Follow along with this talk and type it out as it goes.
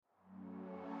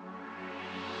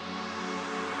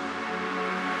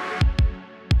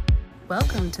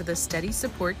Welcome to the Steady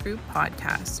Support Group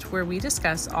podcast, where we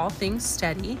discuss all things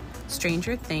Steady,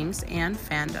 Stranger Things, and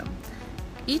fandom.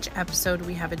 Each episode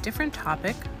we have a different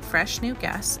topic, fresh new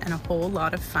guests, and a whole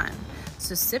lot of fun.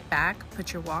 So sit back,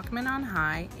 put your Walkman on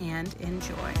high, and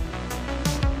enjoy.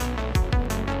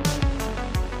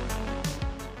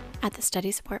 At the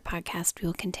Steady Support podcast, we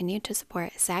will continue to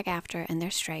support SAG-AFTRA and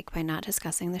their strike by not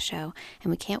discussing the show,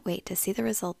 and we can't wait to see the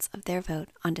results of their vote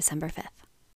on December 5th.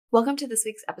 Welcome to this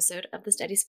week's episode of the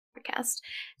Steady Support podcast.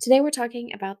 Today we're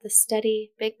talking about the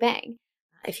Steady Big Bang.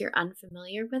 If you're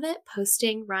unfamiliar with it,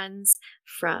 posting runs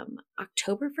from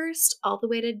October 1st all the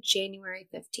way to January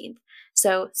 15th.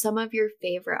 So some of your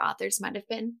favorite authors might have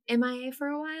been MIA for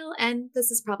a while, and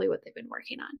this is probably what they've been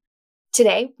working on.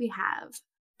 Today we have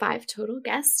 5 total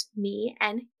guests, me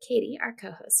and Katie, our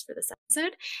co-hosts for this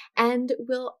episode, and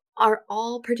are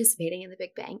all participating in the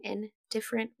Big Bang in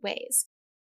different ways.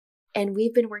 And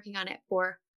we've been working on it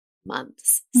for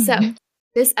months. So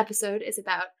this episode is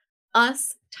about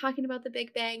us talking about the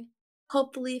Big Bang,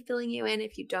 hopefully filling you in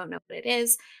if you don't know what it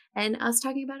is, and us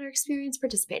talking about our experience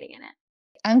participating in it.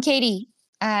 I'm Katie.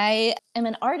 I am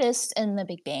an artist in the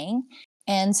Big Bang.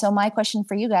 And so my question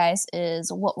for you guys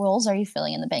is, what roles are you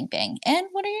filling in the Big Bang? And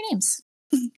what are your names?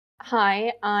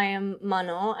 Hi, I am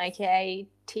Mano, aka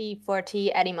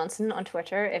T4T Eddie Munson on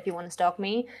Twitter, if you want to stalk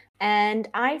me. And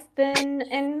I've been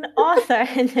an author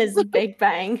in this Big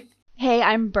Bang. Hey,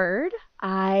 I'm Bird.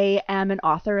 I am an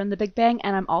author in the Big Bang,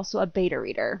 and I'm also a beta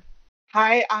reader.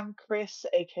 Hi, I'm Chris,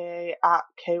 aka at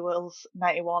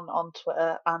kwills91 on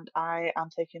Twitter, and I am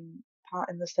taking part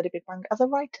in the Steady Big Bang as a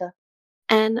writer.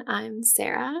 And I'm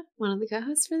Sarah, one of the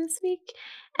co-hosts for this week,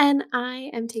 and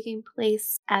I am taking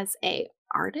place as a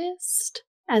artist,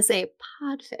 as a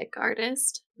podfic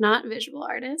artist, not visual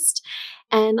artist,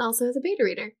 and also as a beta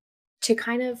reader. To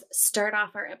kind of start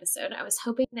off our episode, I was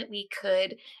hoping that we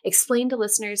could explain to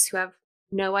listeners who have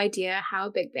no idea how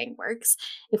Big Bang works,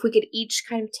 if we could each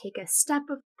kind of take a step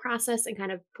of the process and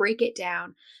kind of break it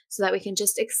down so that we can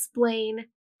just explain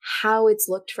how it's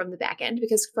looked from the back end,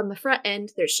 because from the front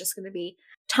end, there's just going to be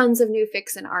tons of new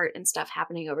fics and art and stuff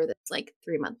happening over this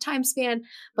 3-month time span,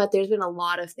 but there's been a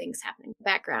lot of things happening in the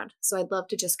background. So I'd love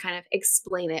to just kind of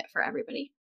explain it for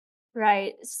everybody.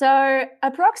 Right. So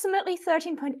approximately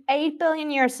 13.8 billion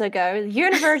years ago, the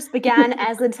universe began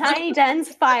as a tiny dense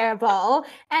fireball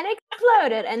and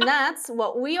exploded. And that's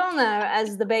what we all know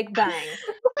as the Big Bang.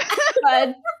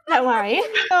 But don't worry.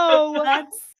 No.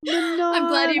 I'm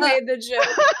glad you made the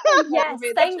joke. Yes,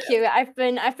 thank you. I've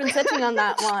been sitting on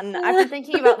that one. I've been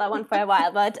thinking about that one for a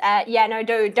while. But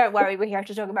don't worry. We're here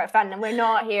to talk about fandom. We're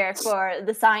not here for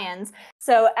the science.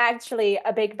 So actually,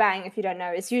 a Big Bang, if you don't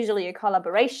know, is usually a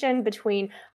collaboration between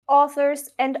authors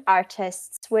and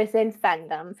artists within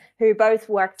fandom who both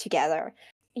work together.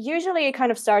 Usually it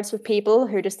kind of starts with people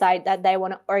who decide that they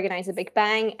want to organize a Big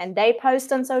Bang, and they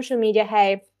post on social media,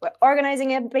 hey, we're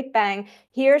organizing a Big Bang.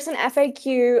 Here's an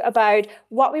FAQ about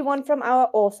what we want from our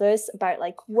authors, about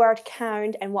word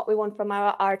count, and what we want from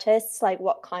our artists,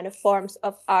 what kind of forms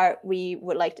of art we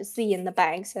would like to see in the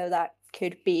bang. So that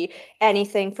could be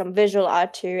anything from visual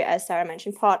art to, as Sarah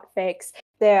mentioned, podfics.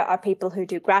 There are people who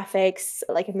do graphics,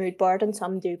 like a mood board, and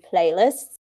some do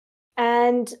playlists.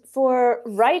 And for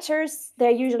writers,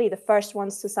 they're usually the first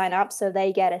ones to sign up, so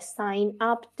they get a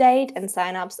sign-up date, and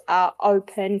sign-ups are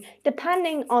open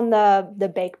depending on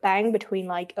the Big Bang,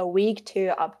 between a week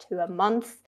to up to a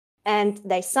month. And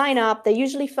they sign up. They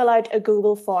usually fill out a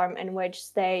Google form in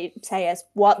which they say as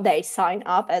what they sign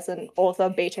up as an author,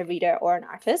 beta reader, or an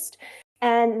artist.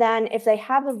 And then if they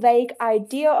have a vague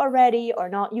idea already or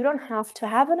not, you don't have to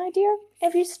have an idea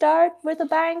if you start with a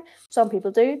bang. Some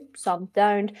people do, some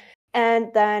don't.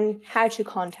 And then how to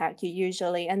contact you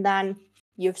usually. And then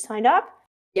you've signed up,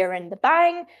 you're in the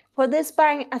bang. For this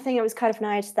bang, I think it was kind of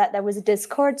nice that there was a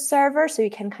Discord server, so you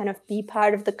can kind of be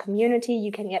part of the community.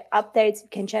 You can get updates, you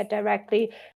can chat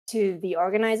directly to the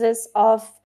organizers of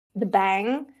the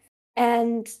bang.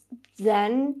 And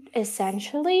then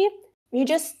essentially you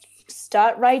just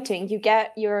start writing. You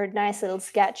get your nice little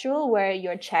schedule where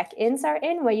your check-ins are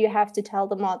in, where you have to tell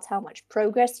the mods how much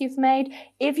progress you've made,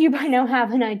 if you by now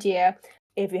have an idea,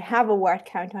 if you have a word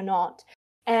count or not.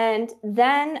 And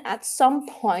then at some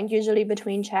point, usually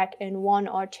between check-in 1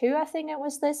 or 2, I think it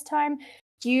was this time,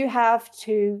 you have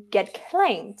to get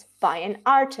claimed by an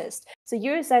artist. So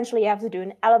you essentially have to do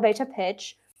an elevator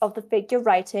pitch of the fic you're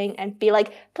writing and be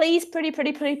like, please, pretty,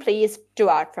 please do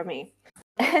art for me.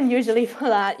 And usually for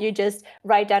that, you just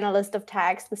write down a list of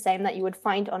tags, the same that you would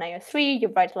find on AO3. You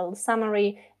write a little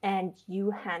summary, and you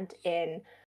hand in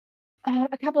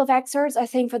a couple of excerpts. I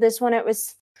think for this one, it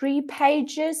was 3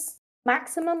 pages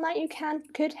maximum that you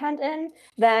could hand in.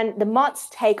 Then the mods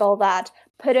take all that,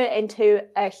 put it into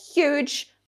a huge,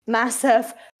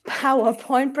 massive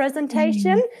PowerPoint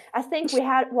presentation. I think we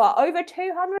had over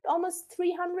 200, almost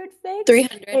 300 figs.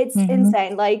 300. It's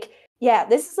insane. Like, yeah,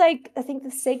 this is like I think the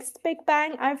 6th Big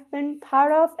Bang I've been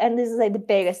part of, and this is like the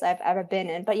biggest I've ever been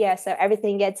in. But yeah, so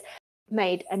everything gets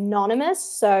made anonymous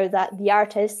so that the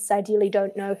artists ideally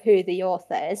don't know who the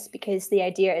author is, because the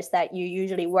idea is that you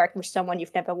usually work with someone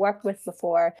you've never worked with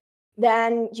before.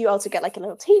 Then you also get like a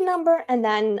little team number, and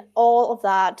then all of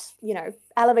that,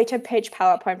 elevator pitch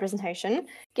PowerPoint presentation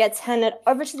gets handed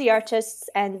over to the artists,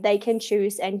 and they can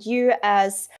choose. And you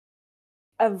as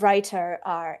a writer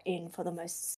are in for the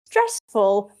most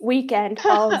stressful weekend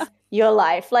of your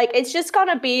life. Like, it's just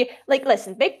gonna be like,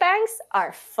 listen, Big Bangs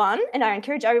are fun and I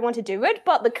encourage everyone to do it,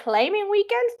 but the claiming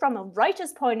weekend from a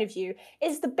writer's point of view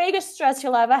is the biggest stress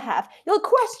you'll ever have. You'll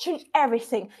question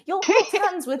everything. You'll hold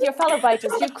hands with your fellow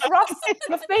writers. You cross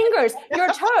your fingers, your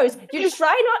toes. You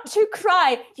try not to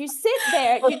cry. You sit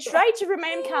there. You try to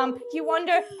remain calm. You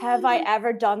wonder, have I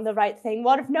ever done the right thing?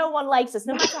 What if no one likes us?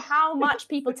 No matter how much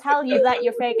people tell you that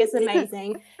your fake is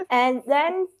amazing. And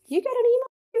then you get an email,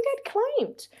 you get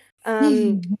claimed.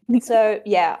 So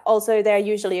yeah, also there are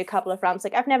usually a couple of rounds.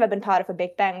 Like, I've never been part of a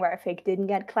Big Bang where a fig didn't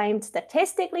get claimed.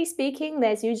 Statistically speaking,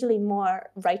 there's usually more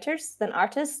writers than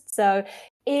artists. So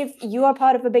if you are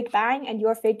part of a Big Bang and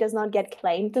your fig does not get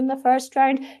claimed in the first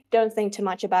round, don't think too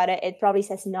much about it. It probably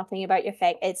says nothing about your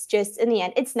fig. It's just, in the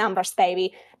end, it's numbers,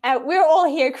 baby. We're all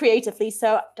here creatively,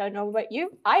 so don't know about you.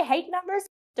 I hate numbers.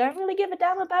 Don't really give a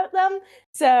damn about them.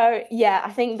 So yeah,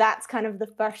 I think that's kind of the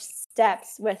first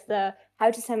steps with the how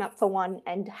to sign up for one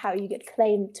and how you get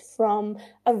claimed from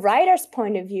a writer's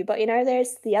point of view. But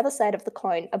there's the other side of the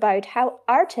coin about how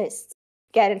artists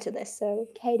get into this. So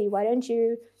Katie, why don't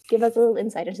you give us a little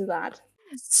insight into that?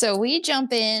 So we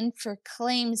jump in for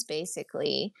claims,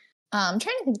 basically. I'm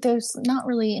trying to think, there's not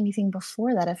really anything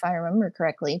before that, if I remember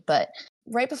correctly, but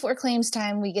right before claims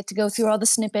time, we get to go through all the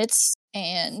snippets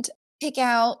and pick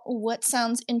out what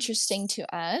sounds interesting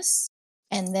to us.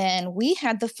 And then we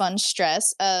had the fun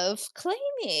stress of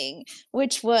claiming,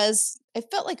 which was, it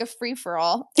felt like a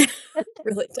free-for-all. It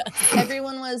really does.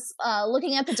 Everyone was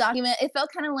looking at the document. It felt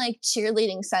kind of like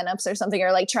cheerleading signups or something,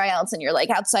 or like tryouts, and you're like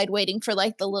outside waiting for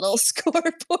like the little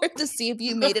scoreboard to see if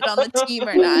you made it on the team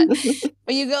or not.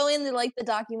 But you go into like the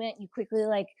document, you quickly,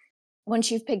 like, once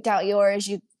you've picked out yours,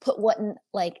 you put what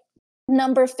like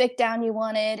number fic down you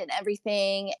wanted and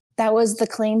everything. That was the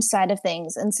claim side of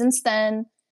things. And since then,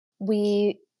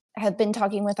 we have been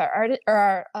talking with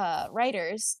our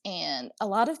writers, and a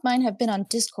lot of mine have been on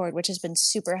Discord, which has been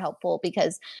super helpful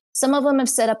because some of them have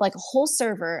set up like a whole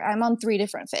server. I'm on 3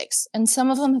 different fics, and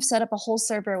some of them have set up a whole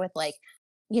server with like,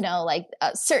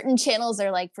 certain channels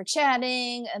are like for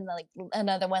chatting, and like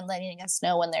another one letting us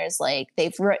know when there's like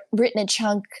they've written a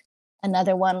chunk.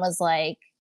 Another one was like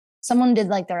someone did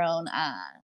like their own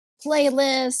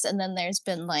playlist, and then there's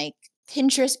been like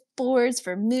Pinterest boards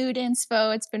for mood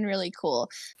inspo. It's been really cool.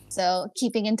 So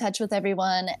keeping in touch with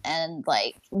everyone and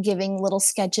like giving little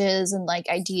sketches and like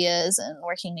ideas and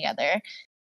working together.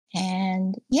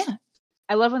 And yeah.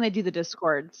 I love when they do the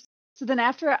Discords. So then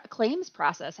after a claims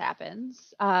process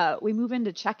happens, we move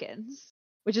into check-ins,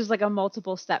 which is like a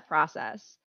multiple step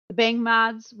process. The Bang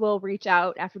mods will reach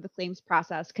out after the claims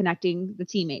process, connecting the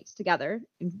teammates together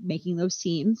and making those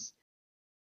teams.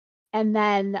 And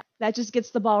then that just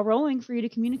gets the ball rolling for you to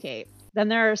communicate. Then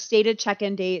there are stated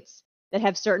check-in dates that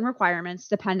have certain requirements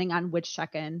depending on which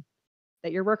check-in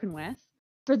that you're working with.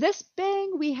 For this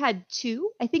Bang, we had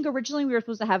 2. I think originally we were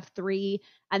supposed to have 3,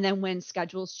 and then when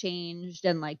schedules changed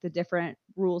and like the different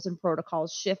rules and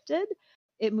protocols shifted,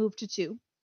 it moved to 2.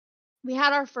 We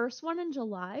had our first one in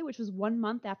July, which was 1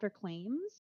 month after claims.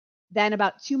 Then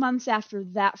about 2 months after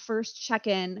that first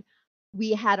check-in,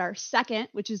 we had our second,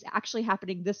 which is actually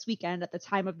happening this weekend at the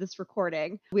time of this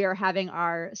recording. We are having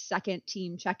our second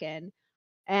team check-in,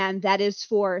 and that is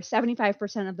for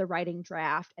 75% of the writing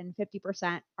draft and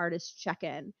 50% artist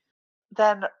check-in.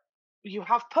 Then you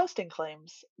have posting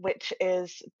claims, which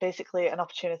is basically an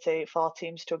opportunity for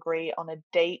teams to agree on a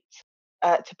date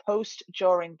to post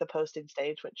during the posting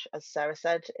stage, which, as Sarah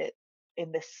said, it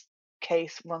in this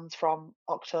case runs from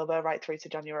October right through to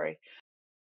January.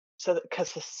 So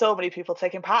because there's so many people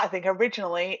taking part, I think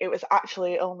originally it was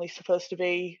actually only supposed to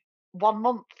be 1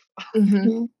 month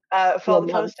Mm-hmm. for 1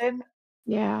 the month. posting.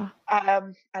 Yeah.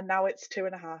 And now it's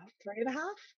 2.5, 3.5.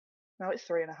 Now it's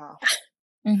 3.5.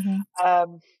 Mm-hmm.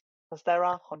 Because there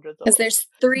are hundreds of Because us. there's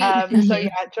 3 So yeah,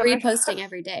 three posting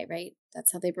every day, right?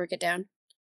 That's how they broke it down.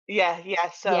 yeah.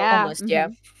 So Yeah. Almost, yeah.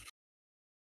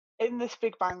 in this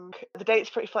Big Bang, the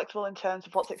date's pretty flexible in terms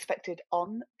of what's expected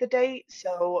on the date.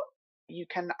 So you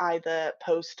can either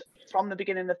post from the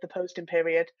beginning of the posting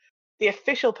period. The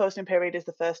official posting period is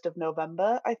the 1st of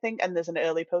November, I think, and there's an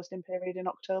early posting period in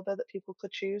October that people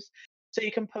could choose. So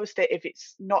you can post it if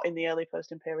it's not in the early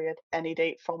posting period, any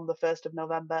date from the 1st of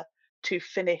November to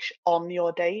finish on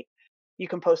your date. You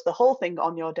can post the whole thing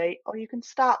on your date, or you can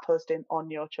start posting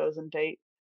on your chosen date.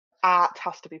 Art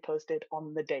has to be posted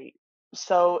on the date.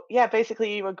 So yeah,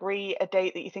 basically you agree a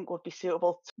date that you think would be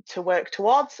suitable to work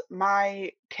towards.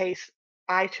 My case,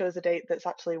 I chose a date that's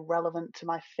actually relevant to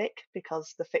my fic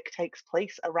because the fic takes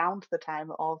place around the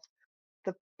time of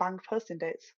the Bang posting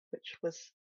dates, which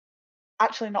was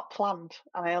actually not planned,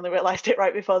 and I only realised it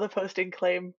right before the posting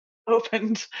claim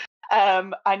opened.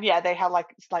 And yeah, they had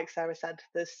like Sarah said,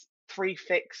 there's 3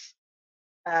 fics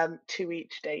to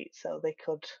each date, so they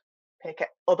could pick it.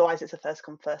 Otherwise, it's a first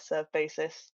come first serve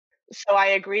basis. So I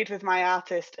agreed with my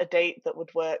artist a date that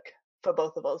would work for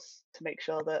both of us to make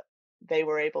sure that they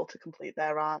were able to complete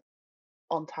their art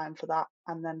on time for that,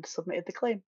 and then submitted the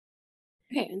claim.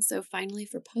 Okay, and so finally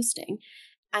for posting,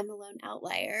 I'm a lone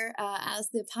outlier. As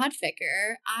the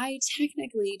podficker, I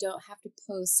technically don't have to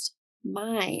post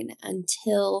mine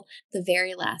until the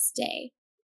very last day,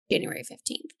 January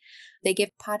 15th. They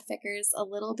give podfickers a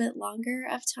little bit longer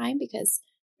of time because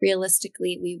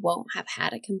realistically, we won't have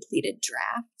had a completed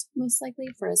draft, most likely,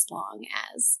 for as long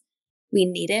as we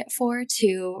need it for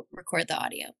to record the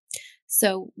audio.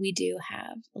 So we do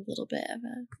have a little bit of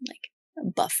a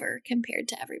buffer compared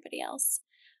to everybody else.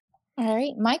 All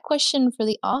right. My question for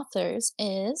the authors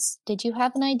is, did you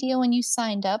have an idea when you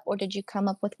signed up, or did you come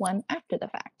up with one after the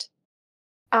fact?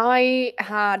 I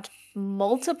had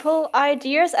multiple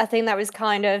ideas. I think that was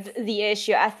kind of the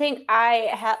issue. I think I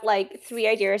had like 3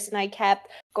 ideas and I kept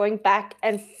going back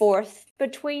and forth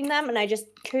between them and I just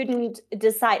couldn't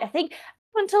decide. I think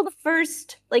until the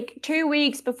first, like 2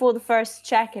 weeks before the first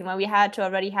check-in, when we had to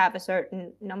already have a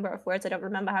certain number of words, I don't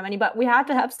remember how many, but we had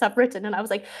to have stuff written and I was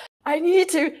like, I need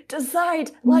to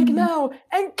decide like now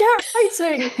and get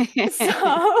writing.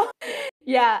 So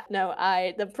yeah, no,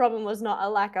 the problem was not a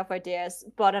lack of ideas,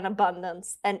 but an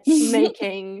abundance and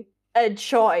making a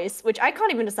choice, which I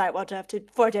can't even decide what to have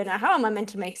for dinner. How am I meant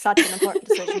to make such an important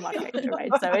decision what to right?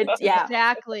 So it's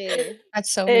Exactly.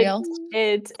 That's so real.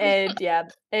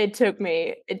 It took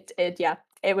me.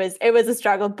 It was a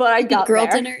struggle, but I got girl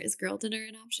there. dinner is girl dinner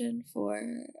an option for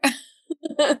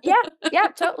Yeah,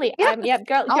 totally.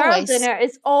 Girl Always. dinner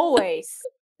is always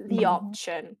the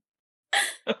option.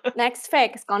 Next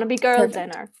fic is gonna be girl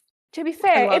dinner. To be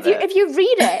fair, if you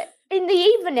read it in the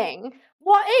evening,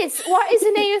 what is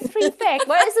an AO3 fic?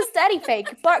 What is a steady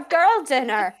fic but girl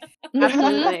dinner?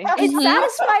 Absolutely. It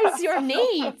satisfies your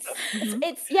needs.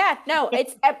 It's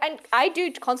and I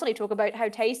do constantly talk about how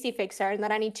tasty fics are and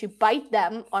that I need to bite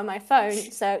them on my phone.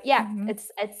 So yeah,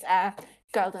 it's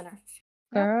girl dinner.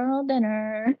 Girl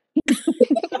dinner.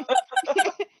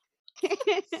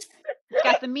 It's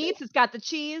got the meats, it's got the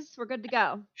cheese. We're good to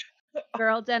go.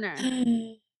 Girl dinner.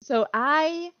 So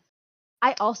I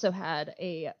also had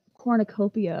a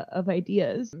cornucopia of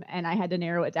ideas and I had to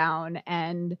narrow it down.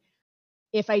 And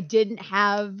if I didn't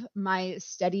have my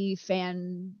steady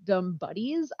fandom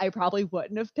buddies, I probably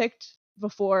wouldn't have picked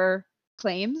before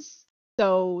claims.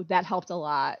 So that helped a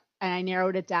lot. And I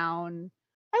narrowed it down,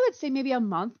 I would say maybe a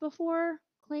month before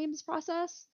claims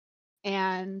process.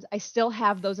 And I still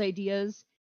have those ideas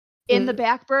in the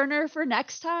back burner for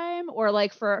next time or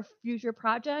like for future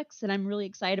projects. And I'm really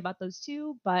excited about those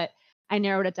too. But I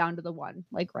narrowed it down to the one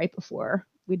like right before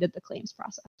we did the claims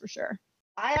process for sure.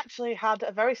 I actually had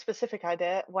a very specific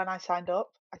idea when I signed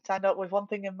up. I signed up with one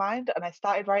thing in mind and I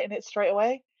started writing it straight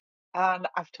away. And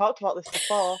I've talked about this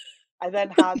before. I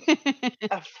then had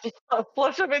a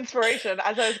flush of inspiration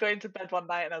as I was going to bed one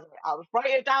night and I was like, I'll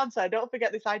write it down so I don't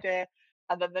forget this idea.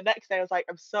 And then the next day I was like,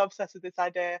 I'm so obsessed with this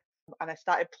idea. And I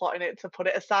started plotting it to put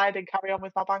it aside and carry on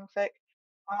with my bang fic.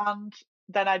 And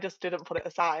then I just didn't put it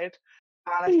aside.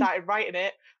 And I started writing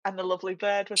it, and the lovely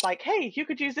bird was like, hey, you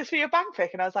could use this for your bang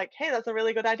fic. And I was like, hey, that's a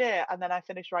really good idea. And then I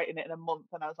finished writing it in a month,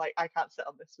 and I was like, I can't sit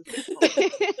on this for 6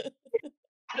 months.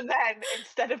 And then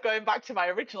instead of going back to my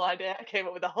original idea, I came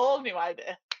up with a whole new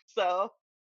idea. So,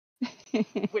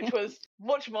 which was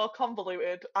much more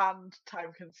convoluted and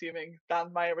time consuming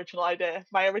than my original idea.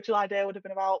 My original idea would have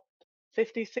been about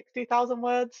 50, 60,000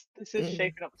 words. This is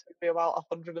shaping up to be about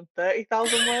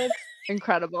 130,000 words.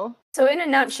 Incredible. So in a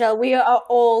nutshell, we are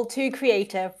all too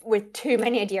creative with too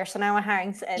many ideas on our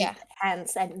hands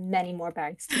and many more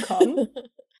bags to come.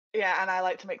 Yeah, and I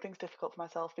like to make things difficult for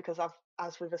myself because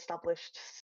as we've established,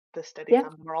 the steady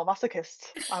fandom are all masochists.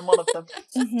 I'm one of them.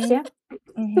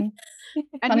 Mhm.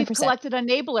 And we've 100%. collected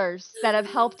enablers that have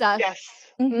helped us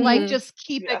Yes. like Mhm. just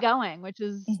keep Yeah. it going, which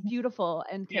is Mhm. beautiful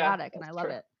and Yeah, chaotic, and I that's love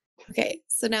true. it. Okay,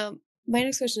 so now my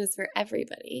next question is for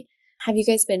everybody. Have you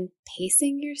guys been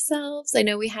pacing yourselves? I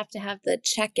know we have to have the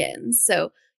check-ins,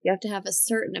 so you have to have a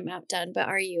certain amount done, but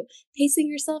are you pacing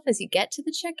yourself as you get to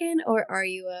the check-in, or are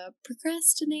you a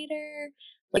procrastinator?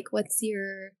 Like, what's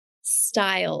your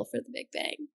style for the Big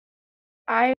Bang?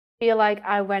 I feel like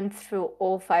I went through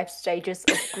all 5 stages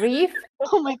of grief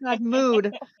Oh my god, mood.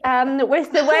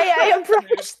 with the way I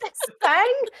approach this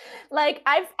bang. Like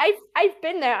I've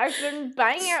been there. I've been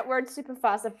banging out words super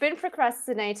fast. I've been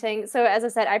procrastinating. So as I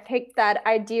said, I picked that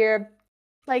idea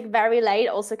like very late,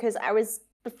 also because I was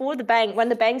before the bang, when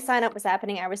the bang sign up was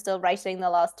happening, I was still writing the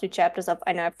last 2 chapters of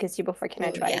I Know I've Kissed You Before, Can I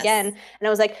Oh, Try yes. Again? And I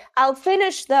was like, I'll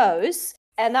finish those.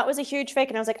 And that was a huge fake.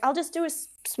 And I was like, I'll just do a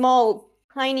small,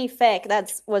 tiny fake.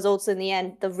 That was also in the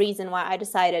end the reason why I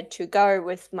decided to go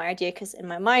with my idea, because in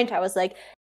my mind I was like,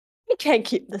 I can't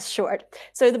keep this short.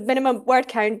 So the minimum word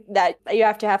count that you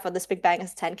have to have for this Big Bang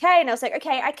is 10K. And I was like,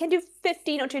 okay, I can do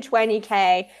 15 or to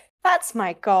 20K. That's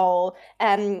my goal.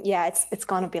 Yeah, it's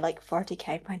gonna be like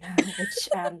 40K by now, which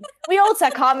we all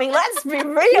saw coming. Let's be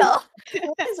real.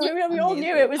 We all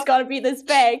knew it was gonna be this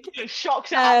big. It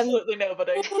shocked absolutely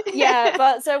nobody. Yeah,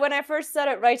 but so when I first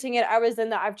started writing it, I was in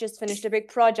that I've just finished a big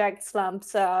project slump.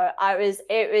 So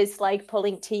it was like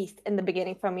pulling teeth in the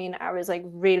beginning for me, and I was like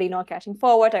really not getting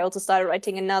forward. I also started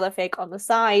writing another fake on the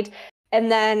side.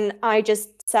 And then I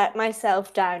just sat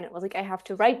myself down. It was like, I have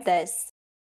to write this.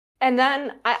 And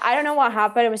then I don't know what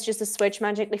happened. It was just a switch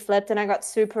magically flipped, and I got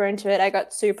super into it. I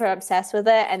got super obsessed with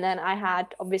it. And then I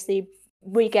had obviously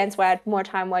weekends where I had more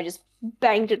time where I just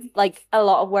banged it, like a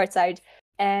lot of words out.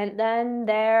 And then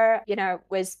there,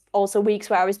 was also weeks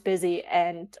where I was busy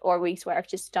or weeks where I've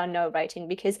just done no writing,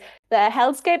 because the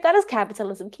hellscape that is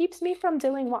capitalism keeps me from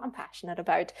doing what I'm passionate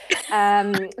about.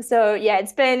 So yeah,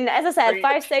 it's been, as I said,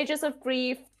 5 stages of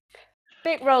grief.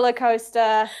 Big roller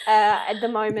coaster. At the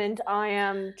moment, I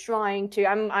am trying to.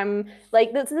 I'm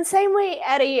like the same way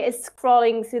Eddie is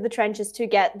crawling through the trenches to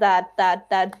get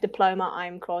that diploma.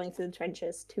 I'm crawling through the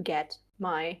trenches to get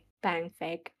my bang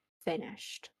fake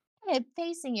finished. Hey,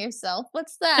 pacing yourself.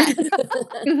 What's that?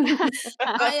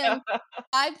 I am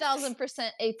 5,000%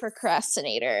 a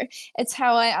procrastinator. It's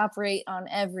how I operate on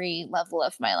every level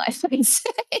of my life, I'd say.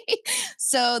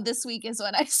 So this week is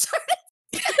when I started.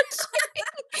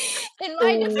 In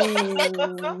my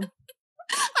defense,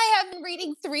 I have been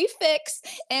reading 3 fics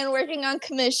and working on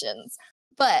commissions.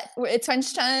 But it's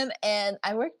crunch time, and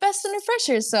I work best under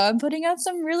pressure, so I'm putting out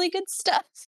some really good stuff.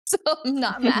 So I'm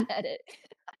not mad at it.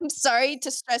 I'm sorry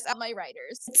to stress out my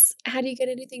writers. How do you get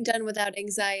anything done without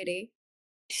anxiety?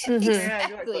 Mhm. Yeah,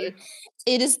 Exactly.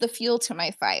 It is the fuel to my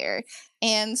fire.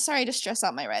 And sorry to stress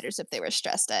out my writers if they were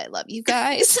stressed. I love you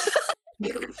guys.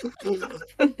 But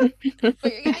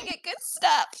you're gonna get good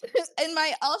stuff. In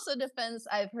my also defense,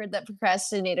 I've heard that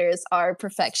procrastinators are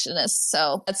perfectionists,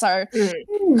 so that's our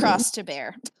cross to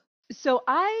bear. So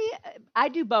I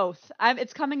do both.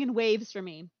 It's coming in waves for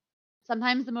me.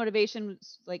 Sometimes the motivation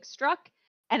like struck,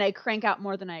 and I crank out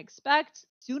more than I expect,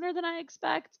 sooner than I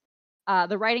expect.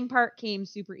 The writing part came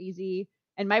super easy,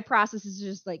 and my process is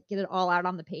just like get it all out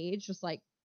on the page, just like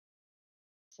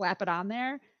slap it on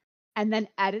there, and then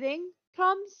editing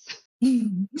comes,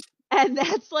 and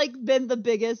that's like been the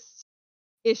biggest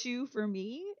issue for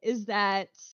me, is that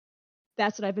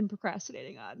that's what I've been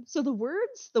procrastinating on. So the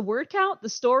words, the word count, the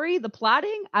story, the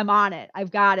plotting, I'm on it.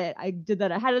 I've got it. I did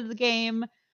that ahead of the game.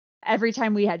 Every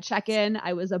time we had check-in,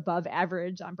 I was above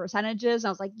average on percentages. I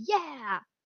was like, yeah.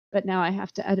 But now I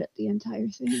have to edit the entire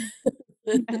thing.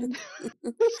 And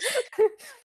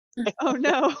oh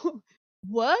no.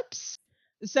 Whoops.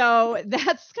 So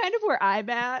that's kind of where I'm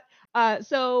at.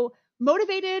 So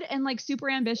motivated and like super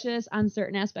ambitious on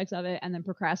certain aspects of it, and then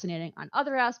procrastinating on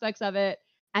other aspects of it,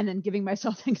 and then giving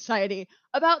myself anxiety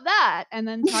about that, and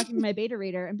then talking to my beta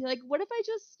reader and be like, what if I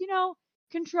just,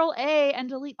 control A and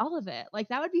delete all of it? Like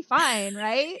that would be fine,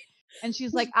 right? And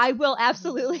she's like, I will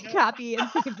absolutely copy and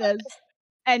save this,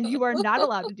 and you are not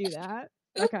allowed to do that.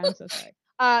 Okay, I'm so sorry.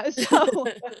 So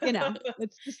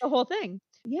it's just the whole thing.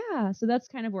 Yeah, so that's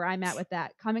kind of where I'm at with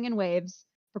that. Coming in waves,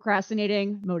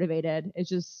 procrastinating, motivated. It's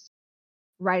just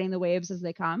riding the waves as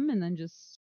they come, and then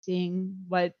just seeing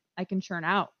what I can churn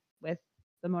out with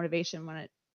the motivation when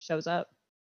it shows up.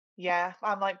 Yeah,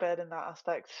 I'm like Bird in that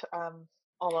aspect.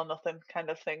 All or nothing kind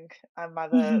of thing. I'm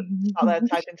either out there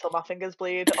typing till my fingers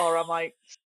bleed, or I'm like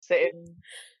sitting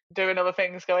doing other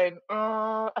things, going,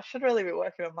 "Oh, I should really be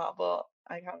working on that, but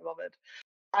I can't be bothered."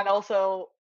 And also,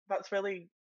 that's really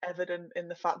evident in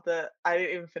the fact that I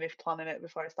didn't even finish planning it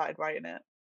before I started writing it.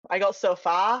 I got so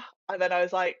far, and then I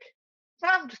was like, nah,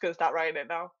 I'm just going to start writing it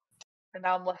now. And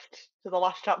now I'm left to the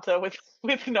last chapter with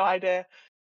no idea.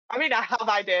 I mean, I have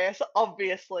ideas,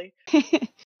 obviously,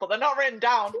 but they're not written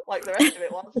down like the rest of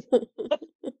it was.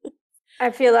 I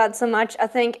feel that so much. I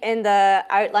think in the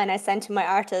outline I sent to my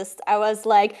artist, I was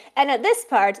like, and at this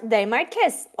part, they might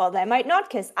kiss or they might not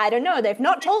kiss. I don't know. They've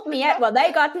not told me yet what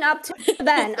they gotten up to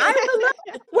then. I will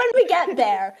know when we get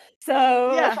there.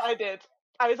 So Yes, I did.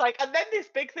 I was like, and then this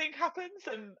big thing happens,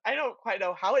 and I don't quite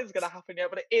know how it's going to happen yet,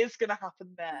 but it is going to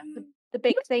happen there. the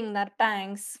big thing that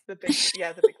bangs. The big thing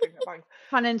that bangs.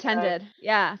 Pun intended.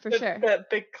 Yeah, for sure. The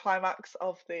big climax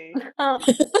of the. Oh.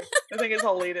 I think it's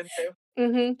all leading to.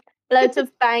 Mm-hmm. Loads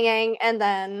of banging, and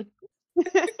then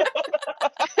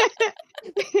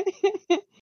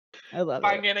I love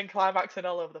banging and climaxing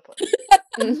all over the place.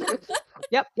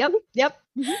 Yep.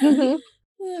 Mhm.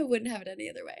 I wouldn't have it any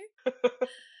other way.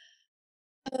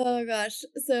 Oh gosh.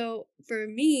 So for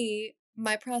me,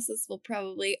 my process will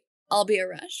probably all be a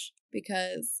rush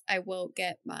because I won't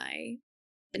get my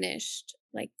finished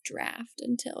like draft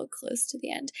until close to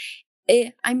the end.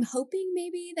 I'm hoping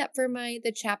maybe that for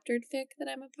the chaptered fic that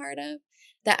I'm a part of,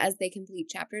 that as they complete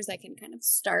chapters, I can kind of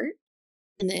start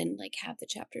and then like have the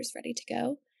chapters ready to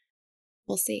go.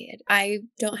 We'll see. I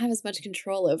don't have as much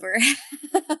control over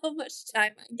how much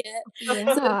time I get. So if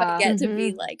I get to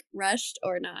be like rushed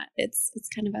or not, it's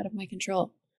kind of out of my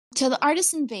control. To the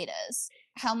artisan betas,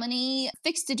 how many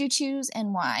fics did you choose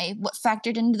and why? What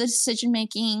factored into the decision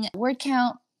making? Word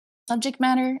count, subject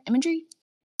matter, imagery?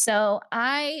 So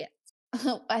I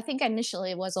think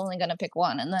initially was only going to pick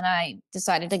one, and then I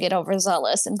decided to get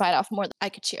overzealous and bite off more than I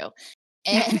could chew.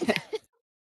 And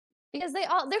because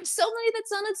there's so many that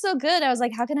sounded so good. I was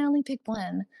like, how can I only pick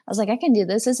one? I was like, I can do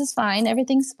this. This is fine.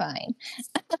 Everything's fine.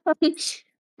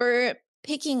 For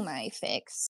picking my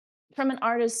fics, from an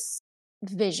artist's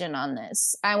vision on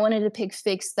this, I wanted to pick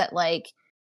fics that like,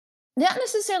 not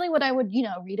necessarily what I would,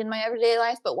 read in my everyday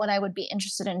life, but what I would be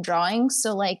interested in drawing.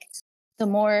 So like the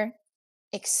more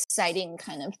exciting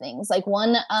kind of things. Like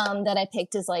one that I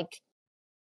picked is like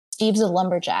Steve's a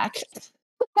lumberjack.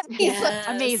 He's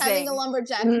amazing. Having a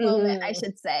lumberjack moment, I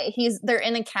should say. They're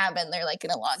in a cabin. They're like in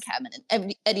a log cabin,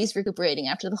 and Eddie's recuperating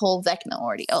after the whole Vecna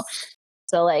ordeal.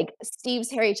 So like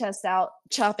Steve's hairy chest out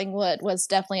chopping wood was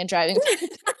definitely a driving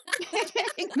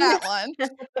that one.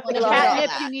 The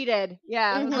catnip you needed.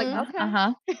 Yeah. I was like,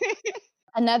 okay.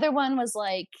 Another one was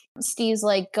like Steve's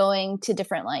like going to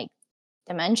different like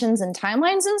dimensions and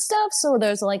timelines and stuff. So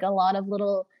there's like a lot of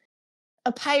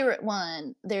a pirate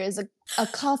one. There is a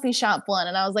coffee shop one.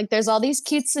 And I was like, there's all these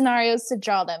cute scenarios to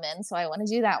draw them in. So I want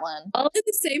to do that one. All in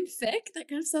the same fic? That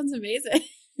kind of sounds amazing.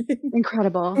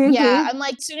 Incredible. Yeah. I'm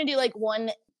like, soon to do like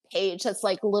one page that's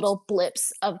like little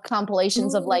blips of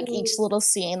compilations of like each little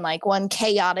scene, like one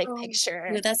chaotic picture.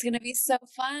 Ooh, that's going to be so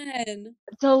fun.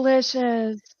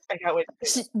 Delicious. I can't wait.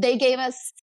 They gave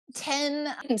us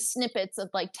 10 snippets of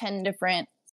like 10 different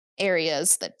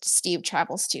areas that Steve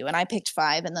travels to, and I picked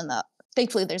 5, and then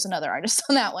thankfully there's another artist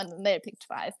on that one, and they picked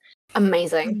 5.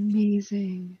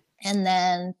 Amazing. And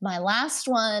then my last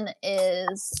one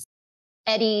is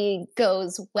Eddie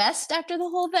goes west after the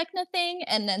whole Vecna thing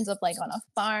and ends up like on a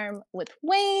farm with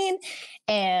Wayne,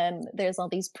 and there's all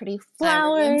these pretty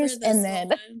flowers, and then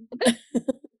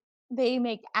they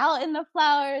make out in the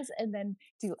flowers and then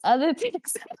do other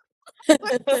things. And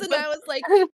I was like, I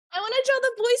want to draw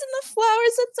the boys in the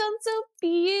flowers. It sounds so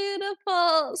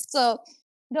beautiful. So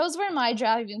those were my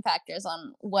driving factors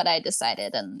on what I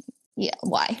decided and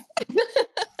why.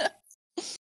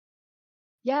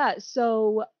 Yeah,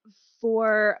 so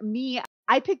for me,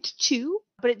 I picked 2,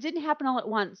 but it didn't happen all at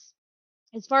once.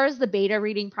 As far as the beta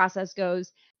reading process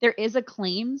goes, there is a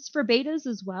claims for betas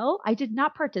as well. I did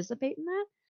not participate in that.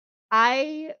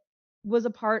 I was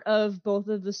a part of both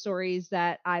of the stories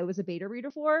that I was a beta reader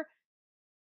for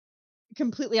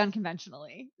completely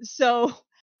unconventionally. So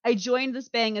I joined this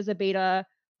bang as a beta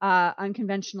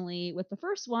unconventionally with the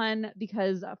first one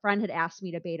because a friend had asked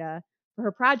me to beta for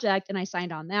her project, and I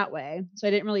signed on that way. So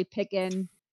I didn't really pick in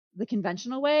the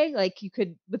conventional way. Like you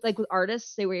could with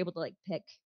artists, they were able to like pick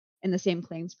in the same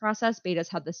claims process. Betas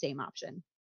had the same option.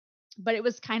 But it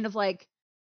was kind of like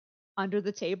under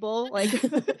the table, like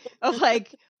of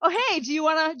like, oh hey, do you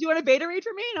wanna beta read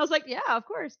for me? And I was like, yeah, of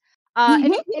course.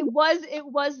 And it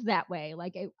was that way.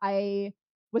 Like I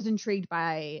was intrigued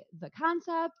by the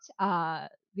concept.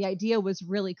 The idea was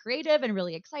really creative and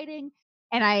really exciting.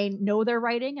 And I know their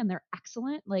writing and they're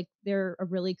excellent. Like they're a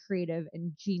really creative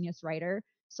and genius writer.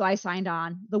 So I signed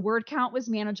on. The word count was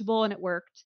manageable and it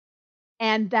worked.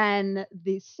 And then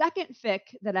the second fic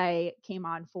that I came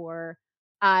on for,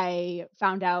 I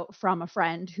found out from a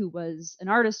friend who was an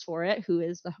artist for it, who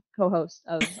is the co-host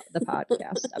of the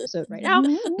podcast episode right now,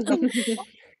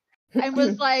 and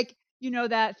was like,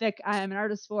 that fic I'm an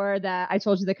artist for that I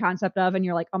told you the concept of, and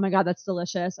you're like, oh my God, that's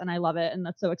delicious. And I love it. And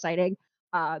that's so exciting.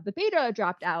 The beta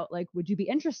dropped out. Like, would you be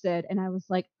interested? And I was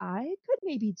like, I could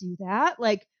maybe do that.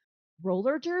 Like,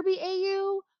 roller derby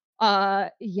AU?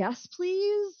 Yes,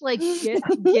 please. Like,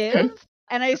 give.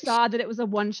 And I saw that it was a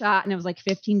one shot and it was like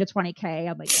 15 to 20K.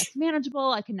 I'm like, that's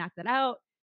manageable. I can knock that out.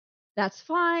 That's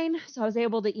fine. So I was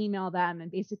able to email them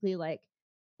and basically like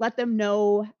let them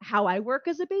know how I work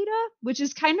as a beta, which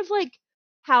is kind of like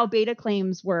how beta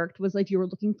claims worked, was like if you were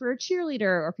looking for a cheerleader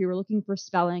or if you were looking for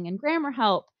spelling and grammar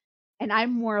help. And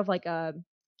I'm more of like a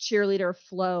cheerleader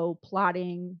flow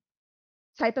plotting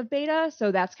type of beta.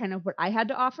 So that's kind of what I had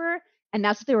to offer. And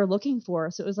that's what they were looking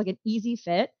for. So it was like an easy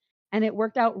fit and it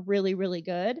worked out really, really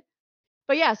good.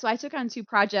 But yeah, so I took on 2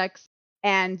 projects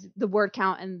and the word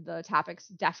count and the topics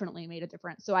definitely made a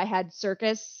difference. So I had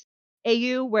Circus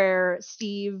AU, where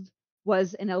Steve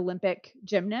was an Olympic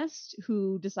gymnast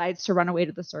who decides to run away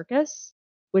to the circus,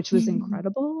 which was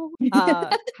incredible.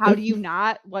 How do you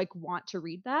not like want to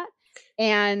read that?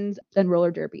 And then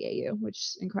roller derby AU, which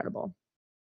is incredible.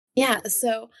 Yeah,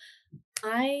 so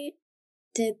I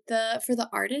did for the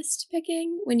artist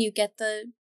picking, when you get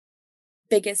the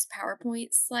biggest PowerPoint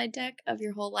slide deck of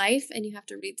your whole life and you have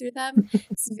to read through them.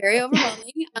 It's very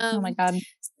overwhelming. Oh my God.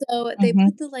 So they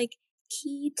put the like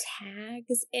key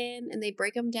tags in and they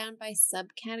break them down by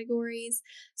subcategories.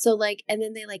 So like, and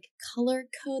then they like color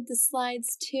code the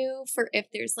slides too for if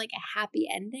there's like a happy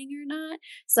ending or not.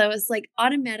 So it's like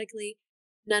automatically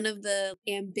none of the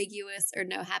ambiguous or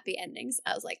no happy endings.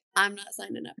 I was like, I'm not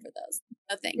signing up for those.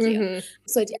 No, thank you.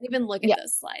 So I didn't even look at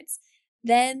those slides.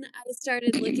 Then I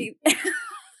started looking. I'm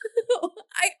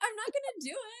not gonna do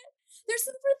it. There's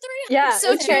some for 300. Yeah,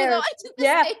 so true. Though. I did the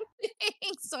same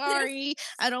thing. Sorry,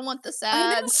 I don't want the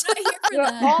ads. We're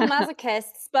all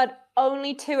masochists, but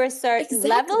only to a certain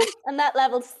level, and that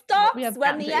level stops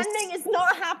when the ending is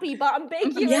not happy but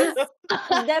ambiguous.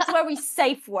 That's where we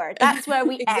safe word. That's where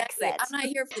we exit. I'm not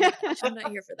here for that. I'm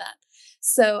not here for that.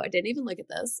 So I didn't even look at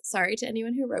those. Sorry to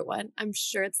anyone who wrote one. I'm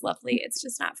sure it's lovely. It's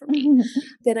just not for me.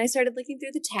 Then I started looking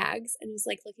through the tags and was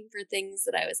like looking for things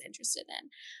that I was interested in.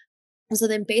 So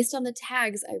then based on the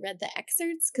tags, I read the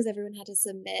excerpts because everyone had to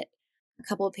submit a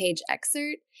couple page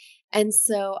excerpt. And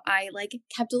so I like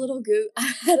kept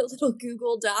I had a little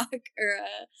Google Doc or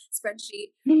a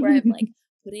spreadsheet where I'm like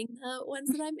putting the ones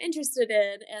that I'm interested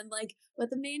in and like what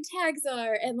the main tags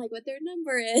are and like what their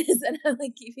number is. And I'm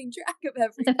like keeping track of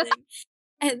everything.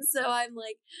 And so I'm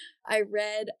like, I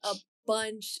read a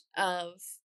bunch of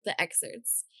the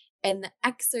excerpts, and the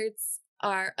excerpts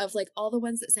are of like all the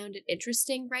ones that sounded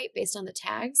interesting, right? Based on the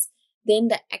tags. Then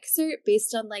the excerpt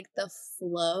based on like the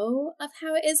flow of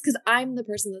how it is. Cause I'm the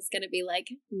person that's going to be like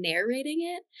narrating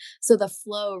it. So the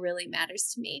flow really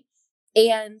matters to me.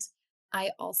 And I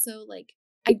also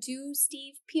I do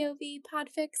Steve POV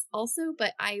podfics also,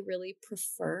 but I really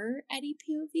prefer Eddie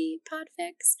POV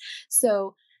podfics.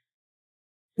 So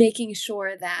making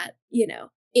sure that,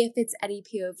 if it's Eddie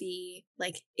POV,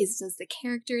 does the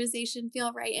characterization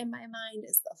feel right in my mind?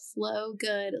 Is the flow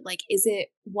good? Is it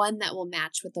one that will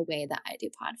match with the way that I do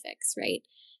podfics, right?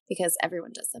 Because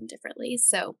everyone does them differently.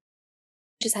 So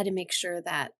just had to make sure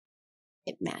that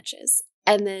it matches.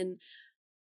 And then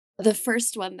the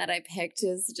first one that I picked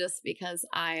is just because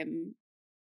I'm,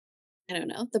 I don't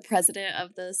know, the president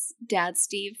of this Dad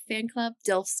Steve fan club,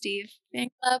 DILF Steve fan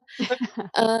club.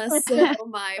 So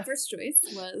my first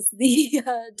choice was the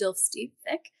DILF Steve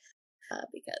fic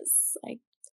because I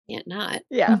can't not.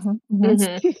 Yeah.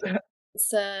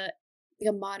 It's a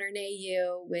modern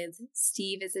AU with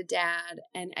Steve as a dad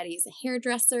and Eddie as a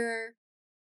hairdresser.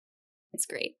 It's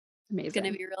great. Amazing. It's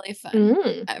going to be really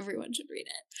fun. Everyone should read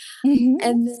it.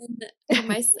 And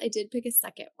then I did pick a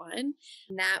second one,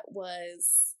 and that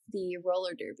was the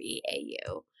roller derby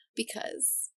AU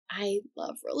because I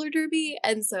love roller derby.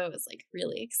 And so I was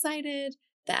really excited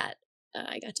that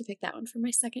I got to pick that one for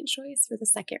my second choice for the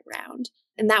second round.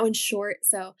 And that one's short.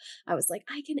 So I was like,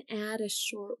 I can add a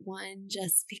short one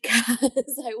just because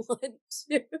I want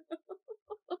to.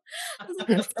 I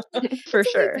was like, for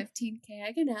sure. 15K.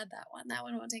 I can add that one. That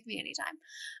one won't take me any time.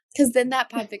 Because then that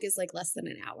podfic is less than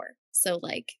an hour. So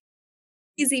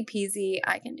easy peasy,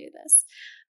 I can do this.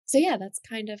 So yeah, that's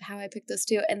kind of how I picked those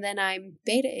two. And then I'm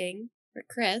betaing for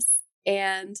Chris.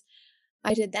 And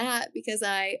I did that because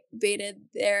I baited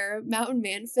their Mountain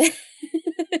Man fic.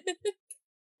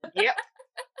 Yep.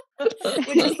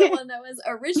 which is the one that was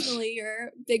originally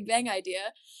your Big Bang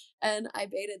idea. And I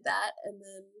baited that. And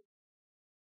then,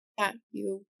 yeah,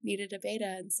 you needed a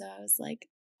beta. And so I was like,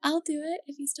 I'll do it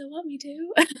if you still want me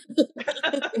to.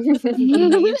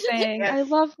 Amazing. I Yes.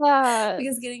 love that.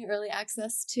 Because getting early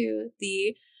access to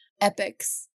the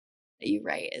epics that you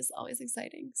write is always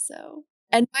exciting. So,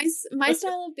 and my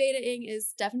style of betaing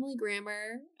is definitely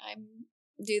grammar. I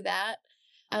do that.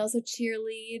 I also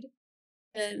cheerlead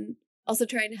and also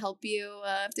trying to help you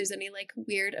if there's any like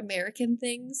weird American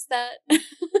things that.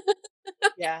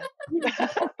 Yeah.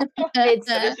 It's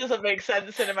So this doesn't make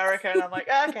sense in America, and I'm like,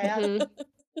 okay. Mhm.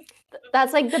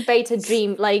 That's like the beta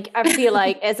dream. Like I feel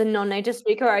like as a non-native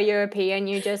speaker or European,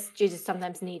 you just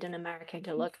sometimes need an American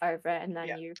to look over it, and then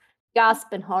Yeah. you gasp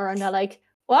in horror, and they're like,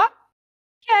 "What?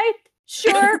 Okay,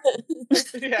 sure."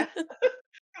 Yeah.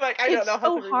 Like, I don't It's know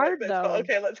how so to rewrite hard, this, though. but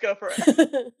okay, let's go for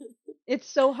it. It's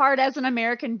so hard as an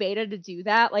American beta to do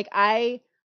that. Like I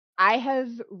have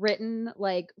written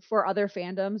like for other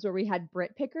fandoms where we had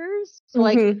Brit pickers. So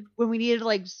like Mhm. when we needed to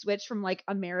like switch from like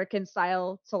American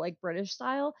style to like British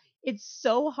style, it's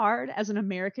so hard as an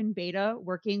American beta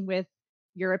working with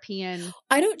European.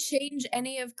 I don't change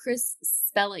any of Chris'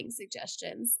 spelling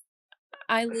suggestions.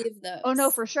 I leave those. Oh no,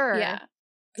 for sure. Yeah.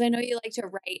 Because I know you like to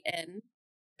write in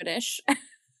British.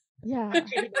 Yeah.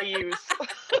 Choosing my use.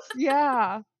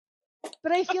 Yeah.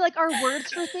 But I feel like our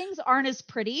words for things aren't as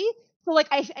pretty. So like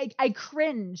I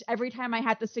cringe every time I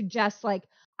have to suggest like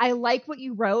I like what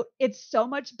you wrote. It's so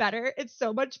much better. It's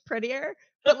so much prettier.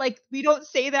 But like we don't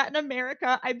say that in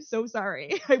America. I'm so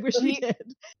sorry. I wish we did.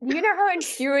 You know how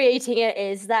infuriating it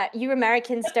is that you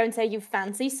Americans don't say you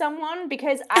fancy someone?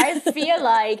 Because I feel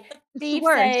like the Steve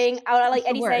worst. saying, or like It's the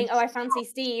Eddie saying, "Oh, I worst. fancy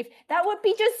Steve," that would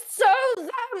be just so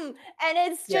them, and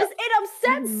it's Yeah. just it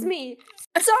upsets Mhm. me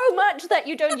so much that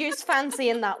you don't use fancy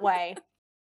in that way.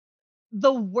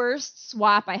 The worst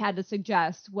swap I had to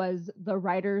suggest was the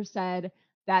writer said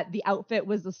that the outfit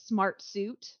was a smart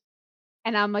suit.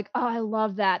 And I'm like, "Oh, I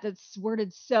love that. That's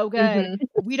worded so good."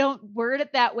 We don't word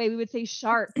it that way. We would say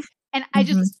sharp. And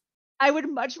I would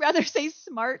much rather say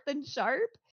smart than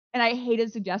sharp. And I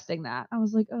hated suggesting that. I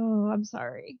was like, "Oh, I'm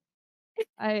sorry."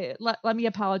 Let me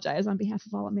apologize on behalf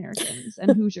of all Americans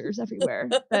and Hoosiers everywhere.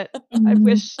 That I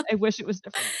wish it was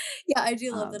different. Yeah, I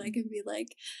do love that I can be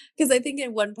like, because I think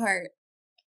in one part,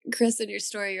 Chris, in your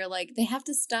story, you're like, they have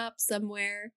to stop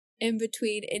somewhere in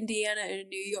between Indiana and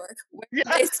New York. Where do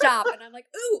Yeah. they stop? And I'm like,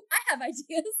 ooh, I have ideas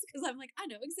because I'm like, I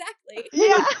know exactly.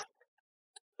 Yeah.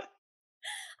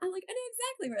 I'm like, I know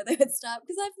exactly where they would stop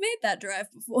because I've made that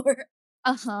drive before.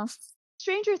 Uh-huh.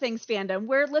 Stranger Things fandom,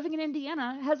 where living in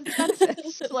Indiana has its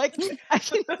benefits. Like I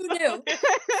can Who knew?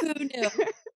 Who knew?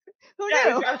 Who Yeah,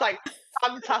 knew? I was like,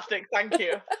 fantastic, thank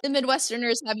you. The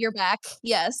Midwesterners have your back.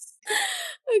 Yes.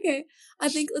 Okay, I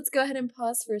think let's go ahead and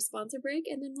pause for a sponsor break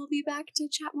and then we'll be back to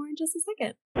chat more in just a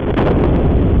second.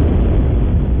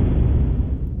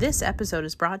 This episode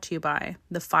is brought to you by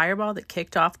the fireball that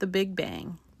kicked off the Big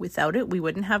Bang. Without it, we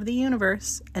wouldn't have the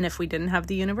universe. And if we didn't have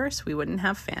the universe, we wouldn't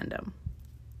have fandom.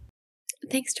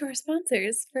 Thanks to our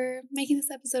sponsors for making this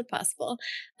episode possible.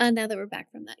 Now that we're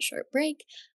back from that short break,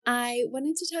 I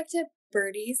wanted to talk to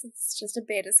Birdie, since it's just a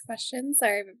beta's question.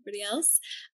 Sorry, everybody else.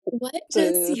 What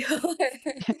does Boo. your...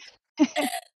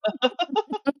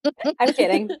 I'm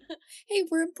kidding. Hey,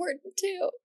 we're important too.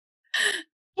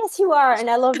 Yes, you are, and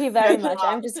I love you very Yes, you much.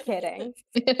 are. I'm just kidding.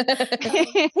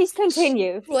 Please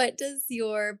continue. What does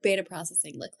your beta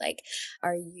processing look like?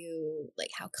 Are you,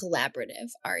 like, how collaborative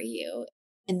are you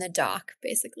in the doc,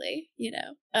 basically? You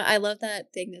know, I love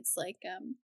that thing that's like,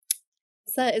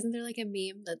 isn't there like a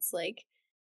meme that's like,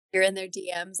 you're in their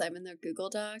DMs, I'm in their Google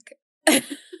Doc?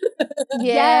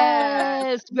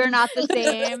 Yes, we're not the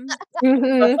same.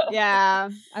 Mhm. Yeah,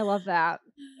 I love that.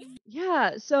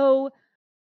 Yeah, so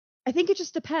I think it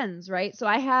just depends, right? So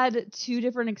I had 2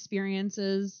 different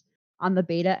experiences on the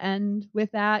beta end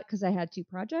with that because I had 2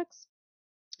 projects.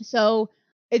 So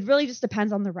it really just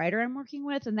depends on the writer I'm working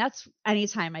with, and that's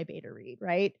anytime I beta read,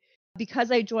 right?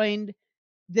 Because I joined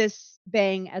this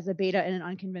bang as a beta in an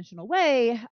unconventional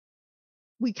way,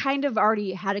 we kind of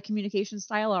already had a communication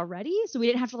style already, so we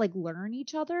didn't have to like learn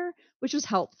each other, which was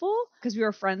helpful because we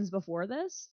were friends before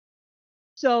this.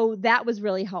 So that was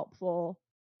really helpful.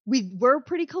 We were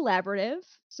pretty collaborative,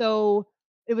 so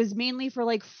it was mainly for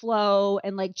like flow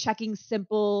and like checking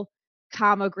simple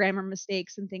comma grammar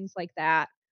mistakes and things like that.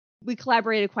 We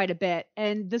collaborated quite a bit,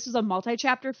 and this was a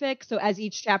multi-chapter fic, so as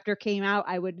each chapter came out,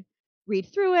 I would read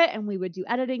through it and we would do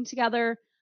editing together.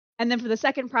 And then for the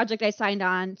second project I signed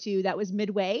on to, that was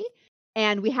midway,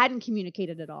 and we hadn't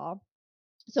communicated at all.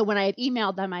 So when I had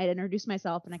emailed them, I had introduced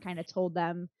myself and I kind of told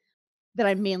them that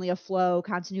I'm mainly a flow,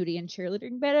 continuity, and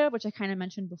cheerleading beta, which I kind of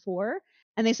mentioned before.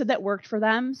 And they said that worked for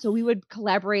them. So we would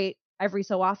collaborate every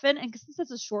so often. And since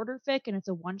it's a shorter fic and it's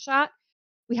a one shot,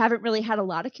 we haven't really had a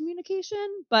lot of communication,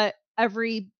 but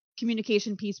every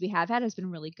communication piece we have had has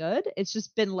been really good. It's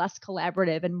just been less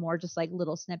collaborative and more just like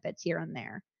little snippets here and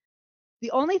there.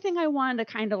 The only thing I wanted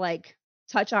to kind of like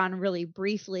touch on really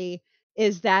briefly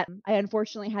is that I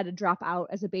unfortunately had to drop out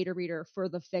as a beta reader for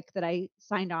the fic that I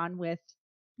signed on with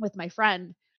my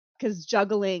friend, because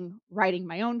juggling writing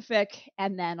my own fic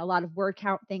and then a lot of word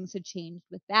count things had changed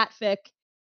with that fic,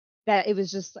 that it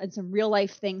was just, and some real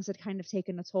life things had kind of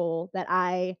taken a toll, that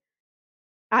I,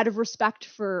 out of respect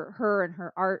for her and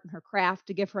her art and her craft,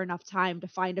 to give her enough time to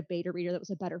find a beta reader that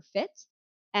was a better fit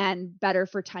and better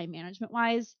for time management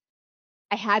wise,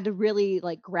 I had to really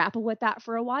like grapple with that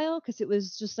for a while, because it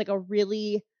was just like a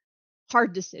really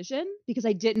hard decision, because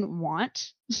I didn't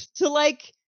want to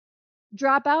like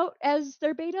drop out as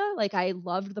their beta. Like, I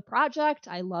loved the project,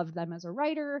 I loved them as a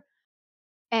writer,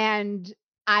 and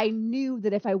I knew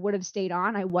that if I would have stayed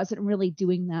on, I wasn't really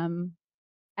doing them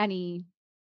any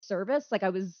service. Like, I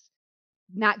was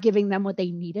not giving them what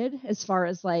they needed as far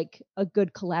as like a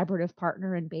good collaborative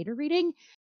partner in beta reading.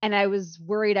 And I was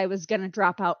worried I was going to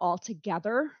drop out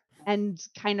altogether and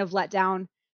kind of let down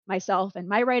myself and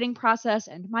my writing process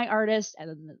and my artist and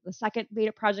then the second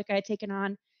beta project I had taken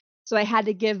on. So I had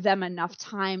to give them enough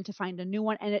time to find a new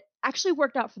one. And it actually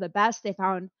worked out for the best. They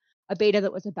found a beta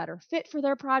that was a better fit for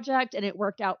their project, and it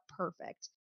worked out perfect.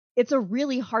 It's a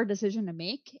really hard decision to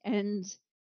make. And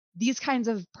these kinds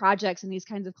of projects and these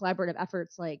kinds of collaborative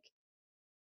efforts, like,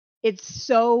 it's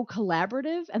so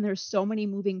collaborative and there's so many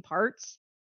moving parts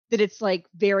that it's like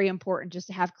very important just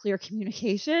to have clear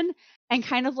communication and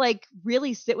kind of like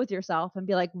really sit with yourself and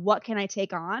be like, what can I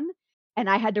take on? And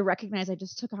I had to recognize I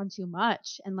just took on too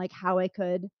much, and like how I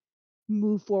could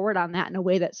move forward on that in a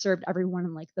way that served everyone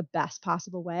in like the best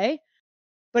possible way.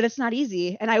 But it's not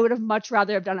easy. And I would have much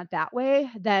rather have done it that way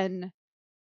than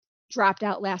dropped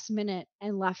out last minute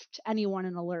and left anyone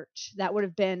in a lurch. That would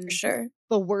have been For sure.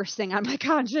 the worst thing on my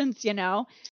conscience, you know?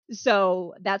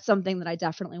 So that's something that I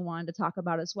definitely wanted to talk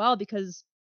about as well, because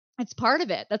it's part of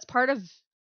it. That's part of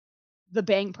the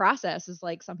bang process, is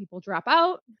like some people drop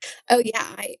out. Oh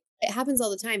yeah, it happens all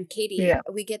the time. Katie, Yeah.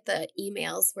 we get the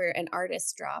emails where an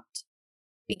artist dropped.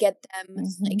 We get them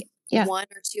like Yeah. 1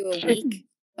 or 2 a week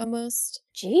almost,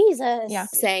 Jesus. Yeah.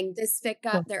 saying this fic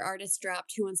got their artist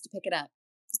dropped. Who wants to pick it up?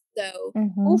 So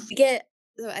Mhm. we get,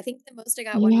 so I think the most I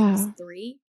got one was Yeah.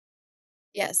 3.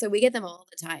 Yeah, so we get them all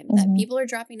the time that Mhm. people are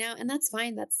dropping out, and that's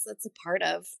fine. That's a part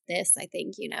of this, I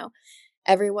think, you know.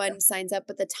 Everyone signs up,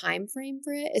 but the time frame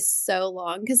for it is so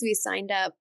long because we signed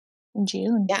up In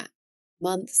June. Yeah.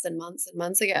 months and months and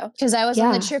months ago. Because I was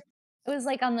on the Yeah. trip. It was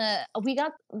like on the, we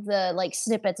got the like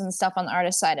snippets and stuff on the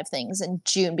artist side of things in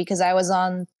June, because I was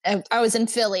in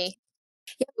Philly.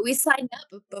 Yeah, but we signed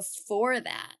up before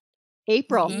that.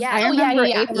 April. Yeah. I Oh, yeah, remember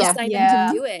yeah, yeah. And we April. signed Yeah.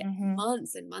 up to do it Mhm.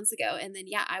 months and months ago. And then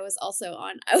I was also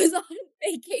on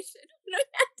vacation when I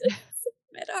had to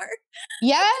submit our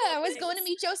Yeah, I was going to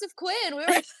meet Joseph Quinn.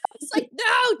 I was like,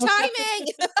 no, timing.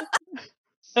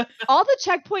 All the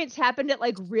checkpoints happened at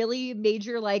like really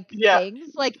major like Yeah.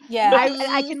 things. Like Yeah.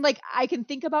 I can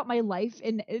think about my life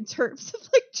in terms of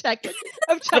like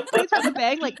checkpoints for the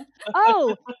bang. Like,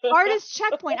 oh, artist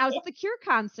checkpoint, I was at the Cure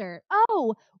concert.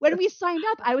 Oh, when we signed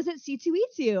up, I was at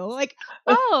C2E2. Like,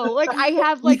 oh, like I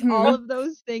have like all of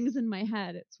those things in my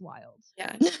head. It's wild.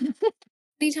 Yeah.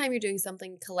 Anytime you're doing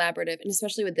something collaborative, and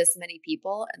especially with this many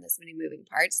people and this many moving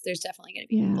parts, there's definitely going to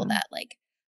be people Yeah. that like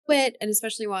quit, and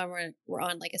especially when we're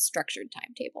on like a structured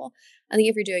timetable. I think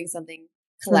if you're doing something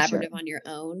For sure. collaborative on your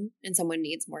own and someone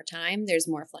needs more time, there's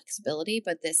more flexibility,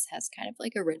 but this has kind of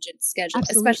like a rigid schedule,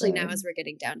 especially now Absolutely. as we're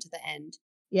getting down to the end.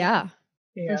 Yeah,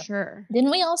 Yeah. for sure.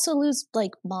 Didn't we also lose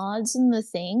like mods in the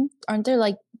thing? Aren't there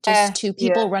like Yeah. just 2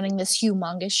 people running this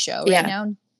humongous show Yeah. right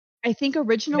now? I think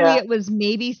originally Yeah. it was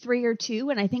maybe 3 or 2,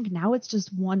 and I think now it's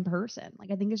just 1 person. Like,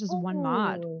 I think it's just 1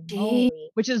 mod, Oh, Gee.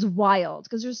 moly. which is wild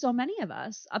because there's so many of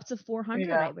us, up to 400.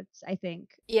 Yeah. I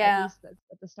think. Yeah. At least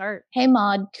at the start. Hey,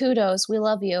 mod, kudos. We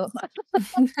love you.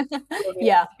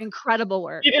 Yeah. Incredible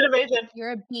work. You did amazing.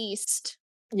 You're a beast.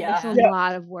 It's Yeah. a Yeah.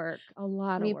 lot of work. A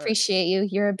lot We of work. appreciate you.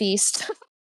 You're a beast.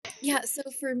 Yeah, so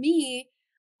for me,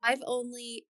 I've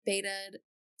only betaed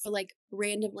for like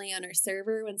randomly on our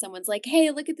server when someone's like,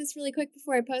 hey, look at this really quick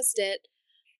before I post it.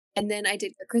 And then I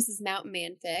did Chris's Mountain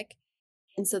Man fic.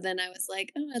 And so then I was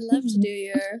like, oh, I'd love to do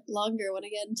your longer one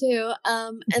again too.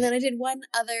 And then I did when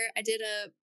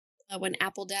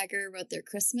Apple Dagger wrote their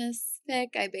Christmas fic,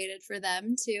 I baited for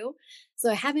them too.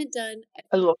 So I haven't done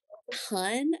I love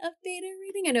ton of beta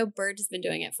reading. I know Bird has been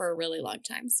doing it for a really long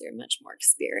time, so you're much more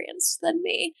experienced than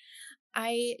me.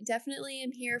 I definitely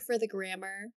am here for the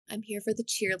grammar. I'm here for the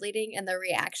cheerleading and the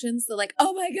reactions. They're like,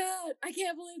 oh my God, I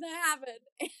can't believe that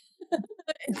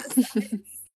happened.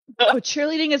 Oh,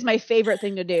 cheerleading is my favorite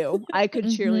thing to do. I could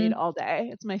cheerlead all day.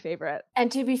 It's my favorite. And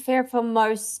to be fair, for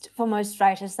most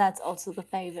writers, that's also the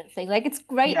favorite thing. Like, it's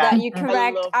great Yeah, that you I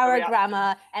correct love the our reaction.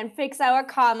 grammar and fix our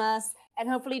commas and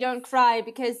hopefully don't cry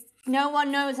because no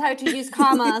one knows how to use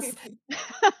commas.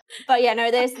 But yeah,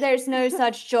 no, there's no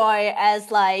such joy as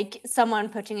like someone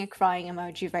putting a crying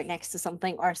emoji right next to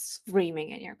something or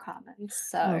screaming in your comments.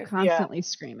 So Constantly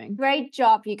screaming. great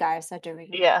job you guys are doing.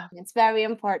 Yeah. It's very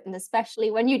important,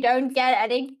 especially when you don't get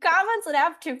any comments and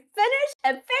have to finish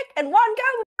and pick in one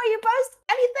go before you post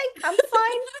anything. I'm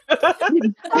fine.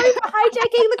 Sorry for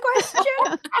hijacking the question.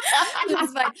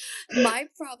 That's fine. My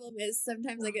problem is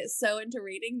sometimes I get so into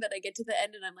reading that I get to the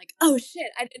end and I'm like, oh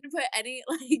shit, I didn't put any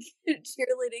like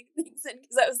cheerleading things in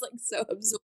because I was like so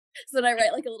absorbed. So then I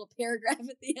write like a little paragraph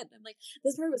at the end. I'm like,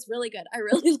 this part was really good. I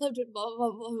really loved it. Blah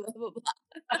blah blah blah blah blah.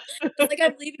 It's like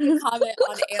I'm leaving a comment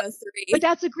on AO3. But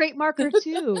that's a great marker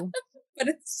too. But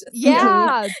it's just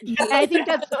Yeah. And I think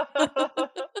that's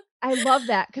I love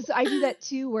that because I do that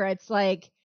too, where it's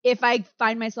like if I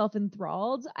find myself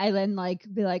enthralled, I then like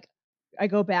be like, I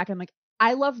go back, I'm like,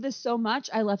 I love this so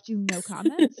much, I left you no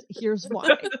comments. Here's why.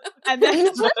 And then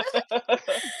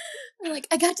I'm like,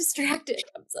 I got distracted.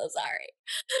 I'm so sorry.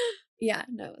 Yeah,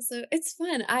 no. So it's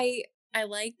fun. I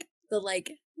like the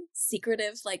like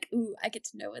secretive, like, ooh, I get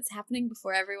to know what's happening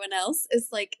before everyone else is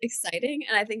like exciting.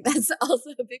 And I think that's also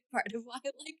a big part of why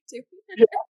I like doing it.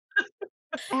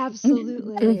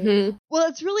 absolutely. Well,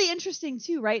 it's really interesting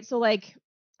too, right? So like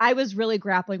I was really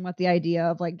grappling with the idea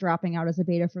of like dropping out as a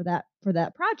beta for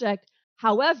that project.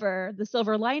 However, the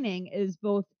silver lining is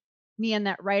both me and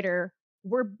that writer,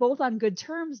 we're both on good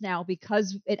terms now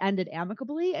because it ended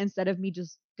amicably instead of me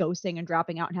just ghosting and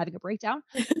dropping out and having a breakdown.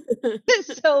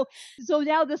 so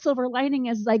now the silver lining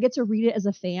is I get to read it as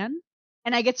a fan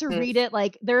and I get to read it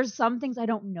like there's some things I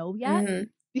don't know yet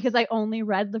because I only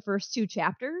read the first 2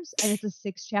 chapters and it's a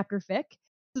 6-chapter fic.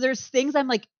 So there's things I'm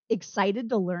like excited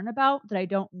to learn about that I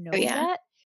don't know yet.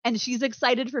 And she's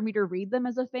excited for me to read them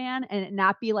as a fan and it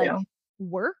not be like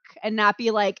work and not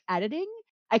be like editing.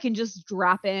 I can just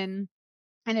drop in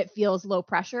and it feels low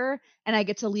pressure and I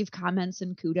get to leave comments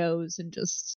and kudos and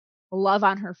just love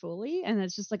on her fully. And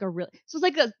it's just like so it's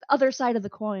like the other side of the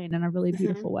coin in a really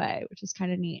beautiful way, which is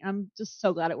kind of neat. I'm just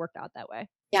so glad it worked out that way.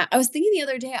 Yeah, I was thinking the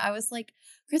other day, I was like,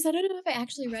 Chris, I don't know if I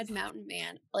actually read Mountain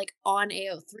Man like on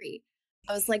AO3.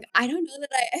 I was like, I don't know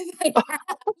that I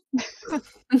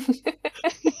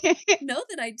know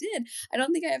that I did. I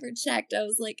don't think I ever checked. I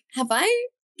was like, have I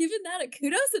given that a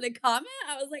kudos in a comment?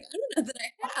 I was like, I don't know that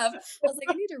I have. I was like,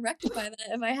 I need to rectify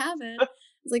that if I haven't.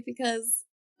 It's like because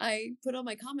I put all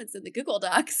my comments in the Google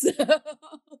Docs. So.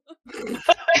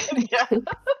 Yeah.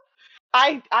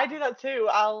 I do that too.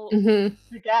 I'll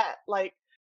forget like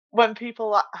when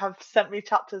people have sent me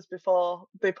chapters before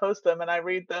they post them and I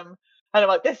read them and I'm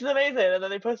like, this is amazing, and then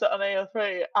they post it on AO3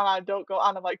 and I don't go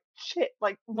on. I'm like, shit,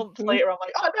 like months later I'm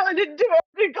like, oh no, I didn't do it.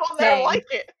 I didn't go on there and like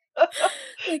it.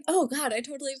 Like, oh god, I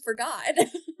totally forgot.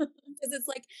 Because it's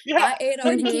like it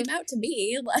already came out to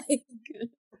me. Like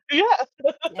Yeah.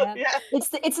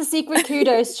 It's a secret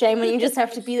kudos shame when you just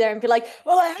have to be there and be like,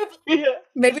 well, I hope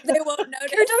maybe they won't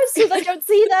notice. kudos so they don't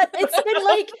see that it's been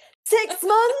like 6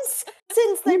 months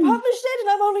since they published it and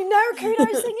I'm only now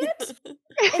kudosing it.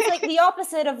 It's like the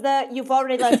opposite of the you've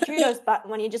already left kudos button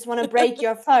when you just want to break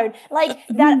your phone. Like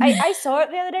that I saw it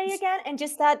the other day again and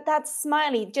just that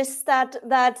smiley, just that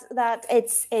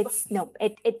it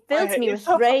fills me with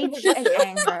rage and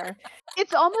anger.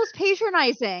 It's almost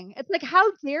patronizing. It's like, how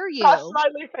dare you? That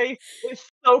smiley face is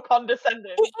so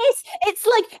condescending. It is. It's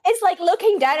like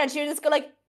looking down at you and just go like,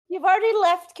 you've already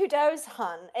left kudos,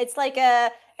 hun. It's like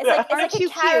a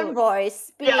Karen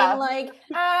voice being like,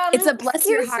 it's a bless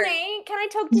your heart. Me, can I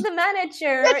talk to the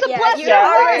manager? It's a bless your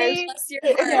heart.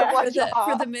 Bless your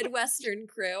heart for the Midwestern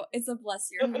crew. It's a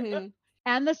bless your heart.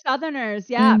 And the Southerners,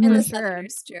 and for the sure.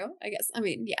 Southerners too. I guess. I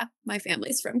mean, my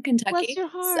family's from Kentucky, bless your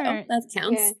heart. so that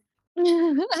counts. Yeah.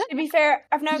 To be fair,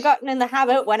 I've now gotten in the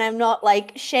habit when I'm not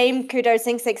like shame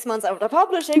kudosing 6 months after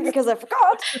publishing because I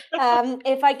forgot.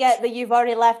 If I get that you've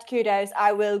already left kudos,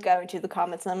 I will go into the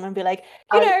comments and I'm gonna be like,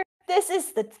 this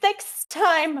is the 6th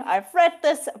time I've read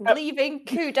this. I'm leaving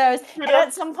kudos. And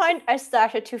at some point, I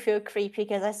started to feel creepy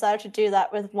because I started to do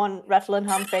that with one Rattle and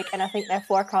Humfic, and I think there are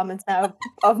 4 comments now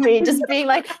of me just being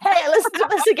like, hey, listen to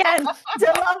this again.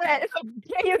 Still love it.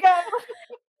 Here you go.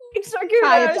 extra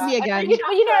Hi, kudos. it's me again.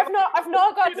 I've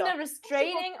not gotten a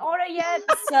restraining order yet,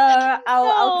 so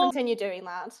I'll continue doing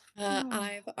that.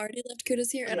 I've already left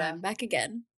kudos here, and Yeah. I'm back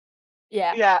again.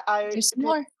 Yeah. Yeah, I There's some do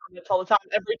more. comments all the time.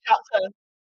 Every chapter,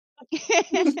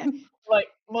 like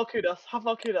more kudos, have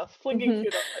more kudos, flinging Mhm.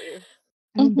 kudos at you.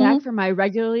 I'm back for my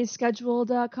regularly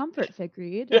scheduled comfort fig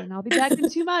read, and I'll be back in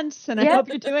 2 months. And I Yeah. hope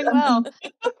you're doing well.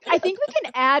 I think we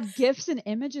can add GIFs and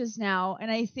images now, and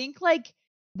I think like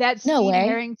that No Steve way.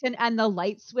 Harrington and the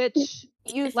light switch.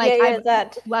 Use Like I've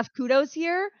that. left kudos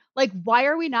here. Like, why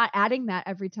are we not adding that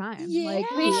every time? Like,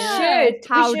 We Yeah. should.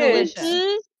 how we should.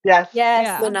 delicious. Yes. Yes.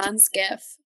 Yeah. Lanon's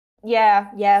gif. Yeah.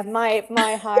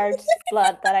 My heart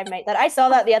blood that I made that. I saw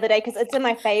that the other day because it's in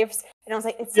my faves, and I was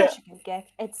like, it's such a good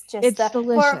gift. It's just It's for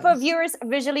delicious. viewers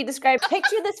visually described.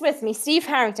 Picture this with me, Steve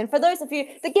Harrington. For those of you,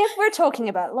 the gift we're talking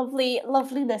about, lovely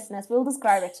listeners, we'll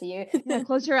describe it to you. Yeah,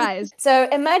 close your eyes. So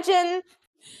imagine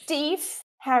Steve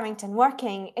Harrington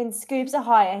working in Scoops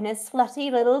Ahoy in his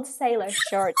slutty little sailor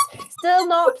shorts. Still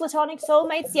not platonic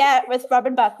soulmates yet with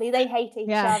Robin Buckley. They hate each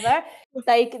other.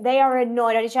 Like they are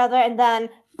annoyed at each other, and then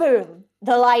boom,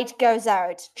 the light goes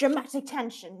out. Dramatic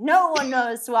tension. No one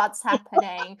knows what's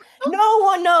happening. No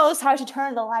one knows how to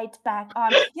turn the light back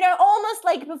on. You know, almost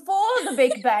like before the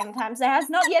Big Bang times, there has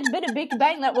not yet been a Big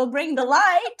Bang that will bring the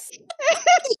light.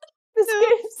 The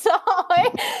Scoops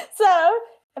Ahoy. So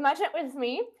imagine it with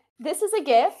me. This is a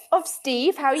gif of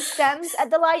Steve, how he stands at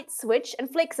the light switch and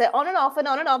flicks it on and off and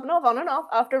on and off and off, on and off,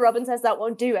 after Robin says that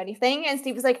won't do anything. And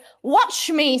Steve is like, watch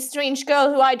me, strange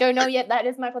girl who I don't know yet, that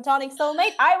is my platonic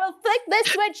soulmate. I will flick this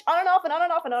switch on and off and on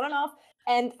and off and on and off.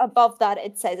 And above that,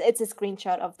 it says, it's a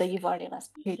screenshot of the You've Already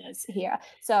Left Kudos here.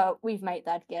 So we've made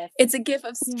that gif. It's a gif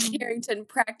of Steve Harrington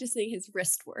practicing his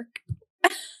wrist work.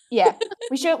 Yeah,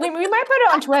 we might put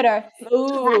it on Twitter.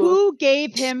 Ooh. Who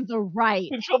gave him the right?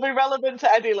 Which will be relevant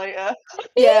to Eddie later.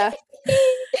 Yeah.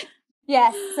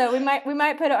 Yes, so we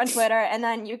might put it on Twitter, and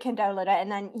then you can download it,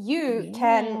 and then you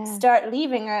can start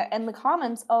leaving it in the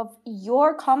comments of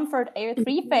your comfort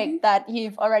AO3 fic that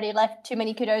you've already left too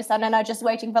many kudos on and are just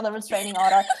waiting for the restraining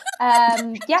order.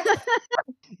 Yeah.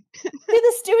 To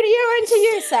the studio and to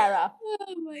you, Sarah.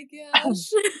 Oh my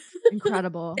gosh.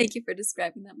 Incredible. Thank you for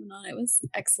describing that, Manon. It was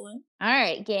excellent. All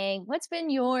right, gang. What's been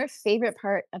your favorite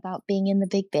part about being in the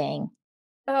Big Bang?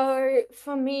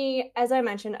 For me, as I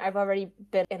mentioned, I've already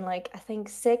been in I think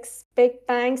 6 Big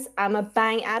Bangs. I'm a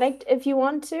bang addict if you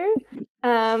want to.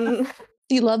 Do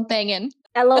you love banging?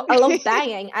 I love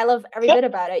banging. I love every bit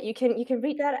about it. You can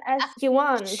read that as you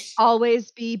want.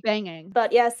 Always be banging.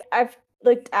 But yes, I've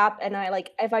looked up, and I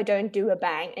if I don't do a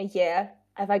bang a year,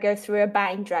 if I go through a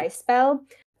bang dry spell,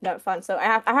 not fun. So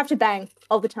I have to bang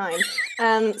all the time.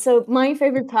 So my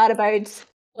favorite part about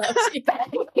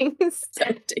bangs, So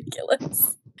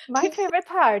ridiculous. my favorite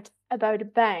part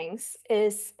about bangs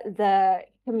is the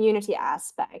community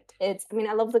aspect. I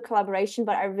love the collaboration,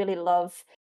 but I really love,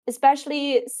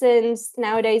 especially since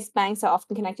nowadays bangs are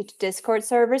often connected to Discord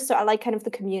servers. So I like kind of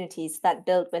the communities that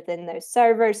build within those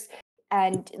servers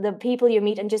and the people you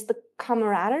meet and just the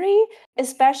camaraderie,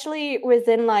 especially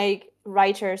within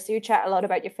writers. You chat a lot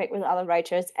about your fic with other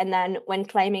writers, and then when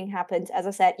claiming happens, as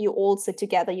I said, you all sit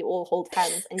together, you all hold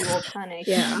hands, and you all panic.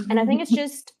 Yeah. And I think it's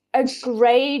just a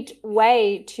great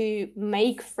way to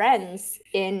make friends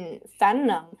in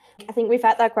fandom. I think we've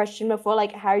had that question before,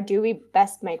 how do we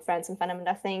best make friends in fandom? And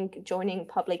I think joining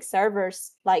public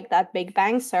servers like that Big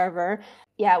Bang server,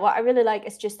 what I really like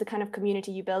is just the kind of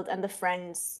community you build and the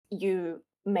friends you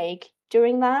make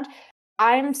during that.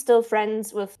 I'm still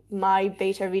friends with my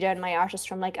beta reader and my artist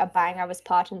from a bang I was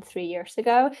part in 3 years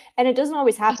ago. And it doesn't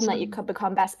always happen that you could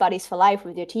become best buddies for life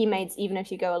with your teammates, even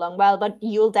if you go along well. But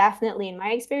you'll definitely, in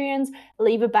my experience,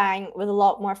 leave a bang with a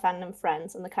lot more fandom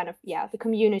friends and the kind of, the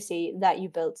community that you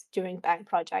built during bang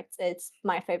projects. It's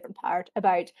my favorite part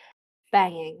about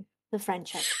banging, the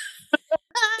friendship.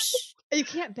 You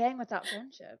can't bang without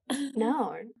friendship.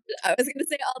 No. I was gonna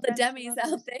say all the Friends demis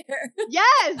love out there.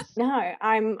 Yes. No,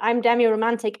 I'm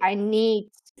demi-romantic. I need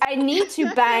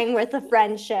to bang with a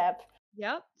friendship.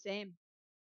 Yep. Same.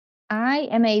 I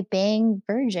am a bang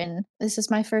virgin. This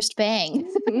is my first bang.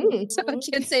 Mm. So I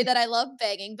can't say that I love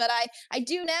banging, but I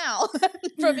do now.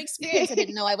 From experience, I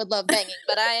didn't know I would love banging,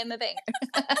 but I am a banger.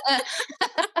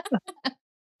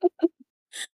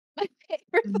 My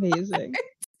favorite Amazing.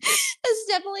 has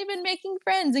definitely been making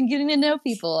friends and getting to know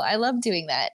people. I love doing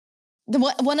that.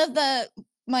 One of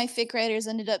my fic writers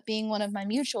ended up being one of my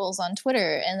mutuals on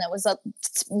Twitter, and that was a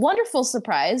wonderful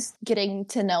surprise getting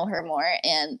to know her more.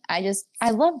 And I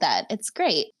love that. It's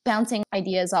great bouncing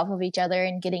ideas off of each other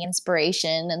and getting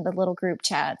inspiration and the little group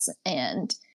chats.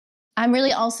 And I'm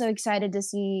really also excited to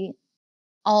see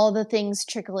all the things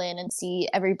trickle in and see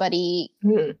everybody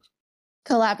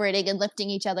collaborating and lifting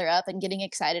each other up and getting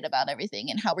excited about everything,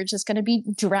 and how we're just going to be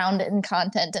drowned in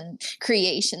content and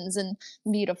creations and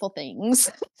beautiful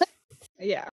things.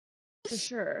 Yeah, for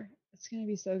sure. It's going to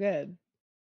be so good.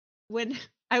 When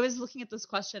I was looking at this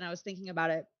question, I was thinking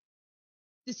about it.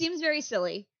 This seems very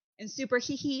silly and super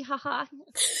hee hee ha ha.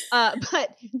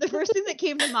 But the first thing that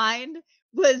came to mind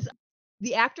was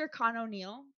the actor Con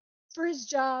O'Neill, for his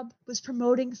job, was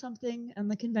promoting something on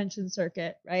the convention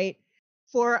circuit, right?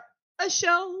 For a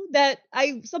show that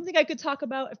something I could talk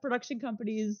about if production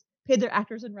companies paid their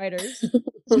actors and writers.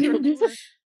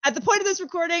 At the point of this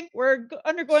recording, we're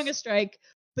undergoing a strike,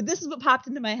 but this is what popped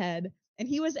into my head. And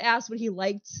he was asked what he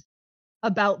liked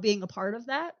about being a part of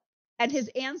that. And his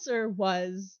answer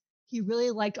was he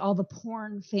really liked all the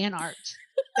porn fan art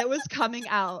that was coming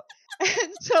out.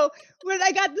 And so when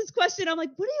I got this question, I'm like,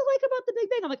 what do you like about the Big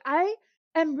Bang? I'm like, I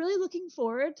am really looking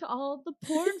forward to all the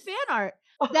porn fan art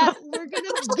that we're going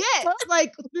to get,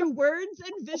 like, through words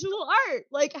and visual art.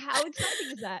 Like, how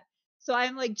exciting is that? So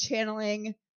I'm like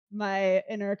channeling my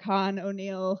inner Con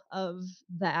O'Neill of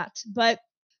that. But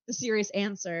the serious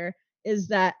answer is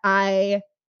that I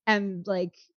am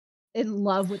like in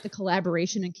love with the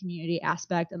collaboration and community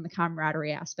aspect and the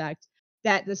camaraderie aspect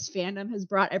that this fandom has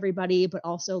brought everybody, but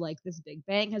also like this Big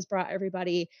Bang has brought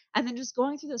everybody. And then just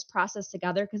going through this process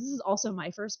together, because this is also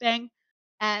my first bang.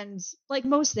 And like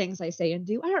most things I say and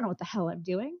do, I don't know what the hell I'm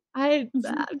doing. I'm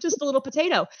just a little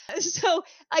potato. So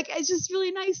like, it's just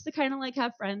really nice to kind of like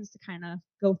have friends to kind of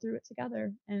go through it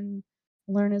together and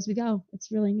learn as we go.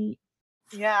 It's really neat.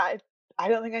 Yeah, I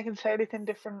don't think I can say anything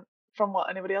different from what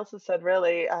anybody else has said,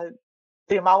 really.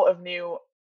 The amount of new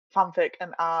fanfic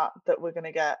and art that we're going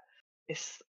to get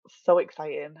is so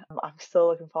exciting. I'm so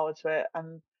looking forward to it.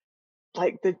 And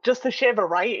like the sheer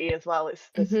variety as well.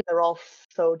 They're all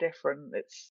so different. It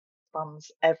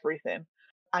spans everything.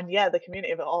 And yeah, the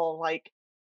community of it all. Like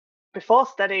before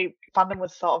Steady, fandom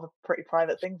was sort of a pretty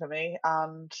private thing for me,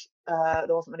 and there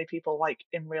wasn't many people like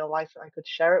in real life that I could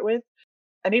share it with.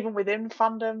 And even within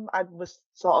fandom, I was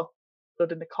sort of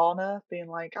stood in the corner, being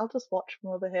like, "I'll just watch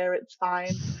from over here. It's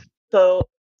fine." So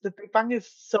the Big Bang is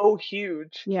so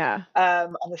huge, Yeah.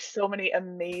 and there's so many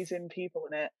amazing people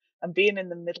in it. And being in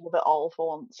the middle of it all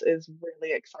for once is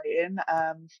really exciting.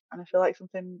 And I feel like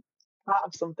part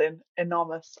of something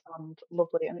enormous and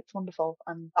lovely, and it's wonderful.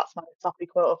 And that's my Sophie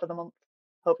quote for the month.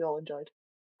 Hope you all enjoyed.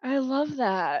 I love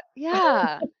that.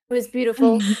 Yeah. It was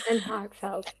beautiful and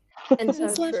heartfelt and so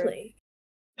It's true. lovely.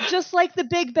 Just like the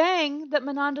Big Bang that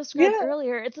Manon described Yeah.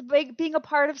 earlier, it's being a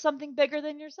part of something bigger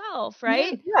than yourself,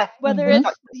 right? Yeah. Whether Mhm.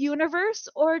 it's the universe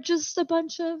or just a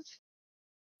bunch of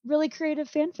really creative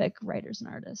fanfic writers and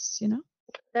artists, you know?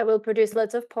 That will produce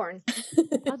lots of porn.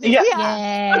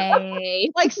 Yeah.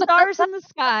 Yay. Like stars in the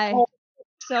sky. Oh.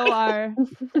 So are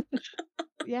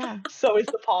yeah. So is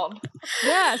the porn.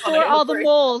 Yeah, so Funny, are all the sorry.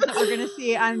 moles that we're gonna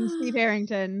see on Steve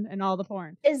Harrington and all the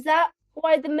porn. Is that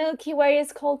why the Milky Way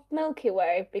is called Milky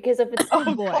Way? Because of its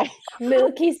Oh boy.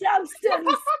 milky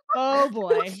substance. Oh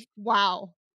boy.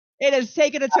 Wow. It has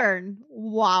taken a turn.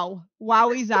 Wow.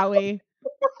 Wowie zowie.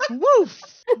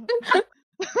 Woof.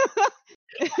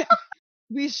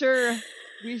 we sure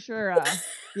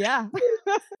yeah.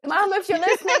 Mom, if you're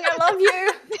listening, I love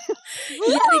you.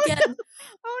 Yet again.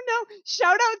 Oh no.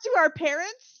 Shout out to our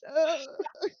parents.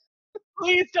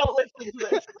 Please don't listen to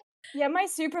this. Yeah, my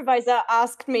supervisor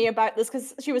asked me about this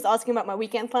because she was asking about my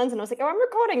weekend plans, and I was like, "Oh, I'm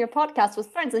recording a podcast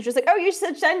with friends," and she was like, "Oh, you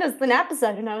should send us an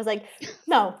episode," and I was like,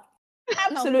 "No,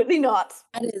 absolutely not.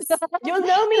 That is You'll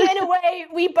know me in a way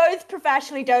we both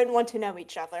professionally don't want to know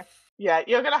each other." Yeah,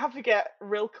 you're gonna have to get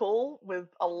real cool with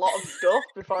a lot of stuff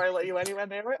before I let you anywhere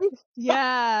near it.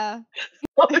 Yeah.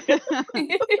 Oh my God.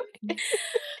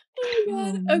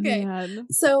 Okay. Man.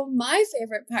 So my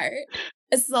favorite part,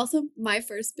 this is also my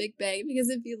first Big Bang, because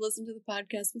if you listened to the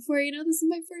podcast before, you know this is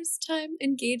my first time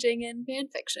engaging in fan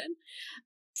fiction.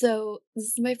 So this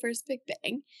is my first Big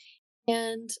Bang.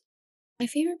 And my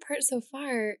favorite part so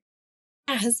far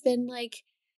has been like,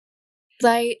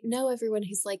 I know everyone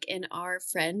who's like in our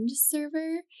friend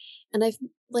server, and I've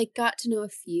like got to know a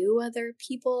few other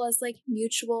people as like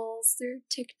mutuals through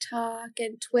TikTok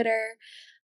and Twitter,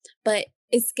 but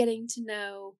it's getting to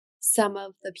know some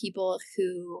of the people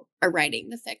who are writing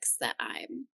the fics that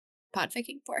I'm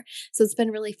podficking for. So it's been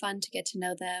really fun to get to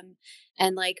know them.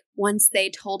 And like once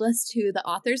they told us who the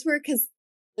authors were, because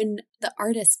when the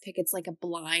artists pick, it's like a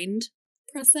blind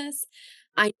process.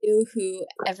 I knew who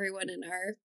everyone in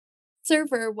our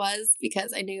server was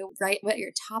because I knew what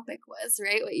your topic was,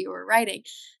 right? What you were writing.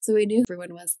 So we knew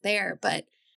everyone was there, but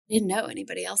I didn't know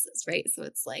anybody else's, right? So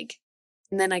it's like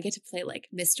And then I get to play like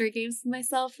mystery games with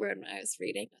myself when I was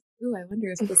reading. Ooh, I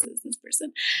wonder if this is this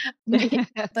person.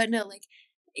 But no, like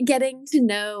getting to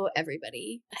know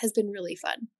everybody has been really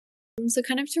fun. So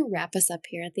kind of to wrap us up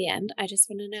here at the end, I just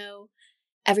want to know,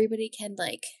 everybody can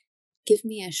like give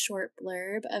me a short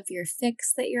blurb of your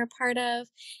fix that you're a part of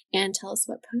and tell us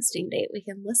what posting date we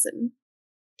can listen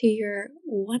to your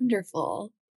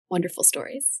wonderful, wonderful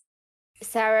stories.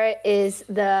 Sarah is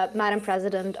the Madam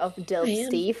President of I Dilt am.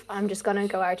 Steve. I'm just going to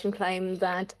go out and claim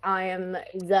that I am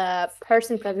the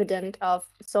person president of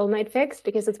Soulmate Fix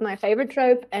because it's my favorite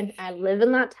trope and I live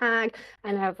in that tag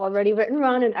and I've already written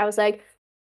one and I was like,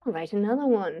 I'll write another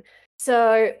one.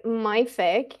 So my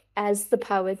fic, as the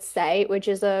poets say, which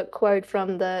is a quote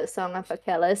from the Song of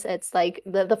Achilles, it's like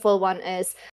the full one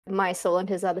is, my soul and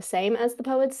his are the same, as the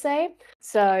poets say.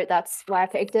 So that's why I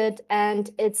picked it. And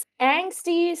it's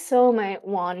angsty soulmate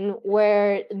one,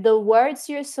 where the words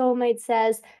your soulmate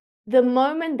says, the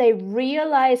moment they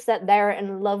realize that they're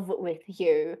in love with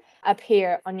you,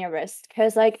 appear on your wrist.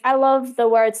 Because like I love the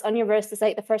words on your wrist is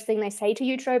like the first thing they say to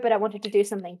you, Troy, but I wanted to do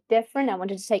something different. I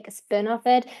wanted to take a spin off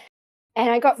it. And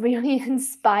I got really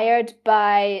inspired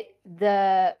by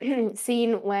the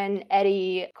scene when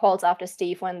Eddie calls after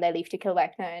Steve when they leave to kill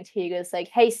Vecna, and he goes like,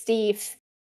 "Hey, Steve,"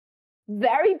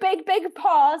 very big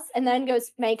pause, and then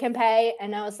goes, "Make him pay."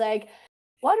 And I was like,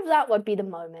 what if that would be the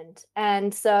moment?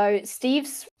 And so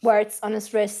Steve's words on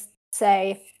his wrist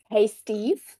say, "Hey,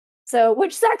 Steve." So,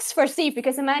 which sucks for Steve,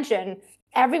 because imagine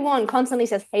everyone constantly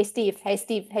says, "Hey, Steve, hey,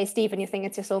 Steve, hey, Steve," and you think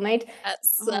it's your soulmate. That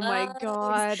Oh my sucks.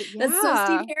 God. That's so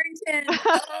Steve Yeah. Harrington.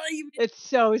 Oh, It's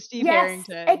so Steve Yes,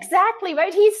 Harrington. exactly,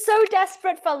 right? He's so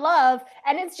desperate for love,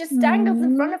 and it's just dangles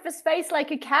in front Mhm. of his face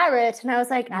like a carrot. And I was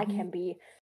like, I Mhm. can be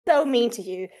so mean to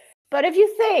you. But if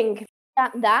you think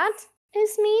that that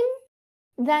is mean,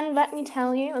 then let me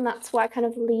tell you, and that's why I kind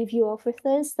of leave you off with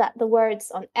this, that the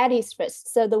words on Eddie's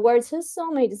wrist, so the words his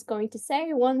soulmate is going to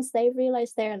say once they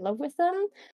realize they're in love with them,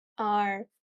 are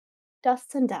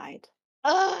Dustin died.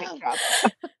 Mic drop.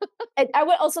 I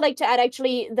would also like to add,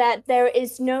 actually, that there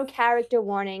is no character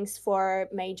warnings for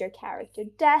major character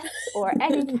deaths or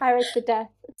any character death.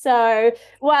 So,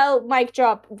 well, mic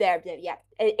drop there. Yeah,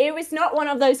 it was not one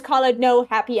of those colored no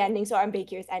happy endings or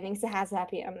ambiguous endings. It has a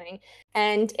happy ending.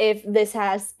 And if this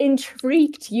has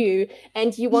intrigued you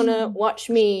and you want to watch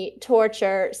me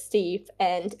torture Steve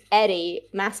and Eddie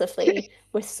massively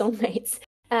with soulmates,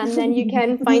 then you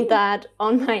can find that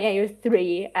on my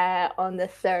AO3 on the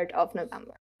 3rd of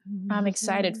November. I'm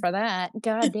excited for that.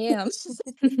 God damn.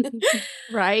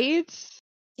 Right?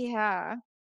 Yeah.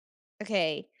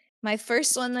 Okay. My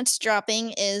first one that's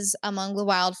dropping is Among the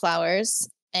Wildflowers,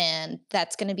 and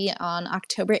that's going to be on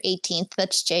October 18th.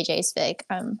 That's JJ's fic.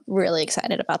 I'm really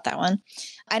excited about that one.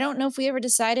 I don't know if we ever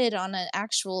decided on an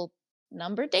actual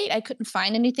number date. I couldn't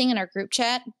find anything in our group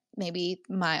chat. Maybe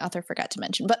my author forgot to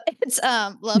mention, but it's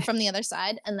Love from the Other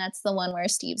Side, and that's the one where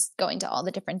Steve's going to all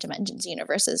the different dimensions,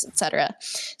 universes, etc.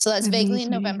 So that's vaguely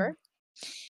in November.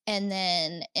 And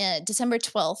then December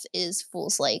 12th is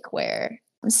Fool's Lake, where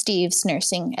Steve's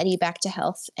nursing Eddie back to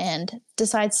health and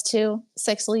decides to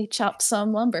sexually chop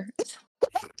some lumber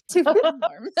to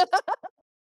perform.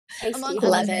 Among other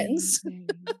Love it. things.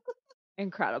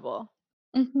 Incredible.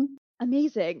 Mhm.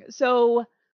 Amazing. So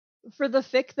for the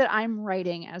fic that I'm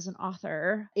writing as an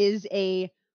author is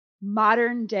a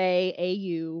modern day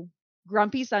AU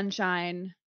Grumpy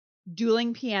Sunshine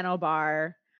dueling piano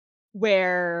bar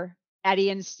where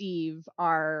Eddie and Steve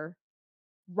are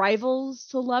rivals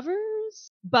to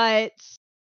lovers, but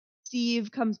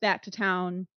Steve comes back to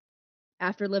town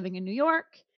after living in New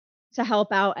York to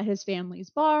help out at his family's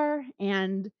bar,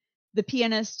 and the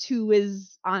pianist who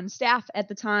is on staff at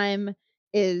the time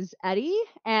is Eddie,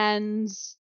 and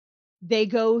they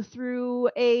go through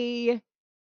a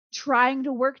trying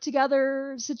to work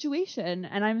together situation,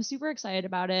 and I'm super excited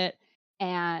about it.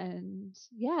 And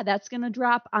yeah, that's going to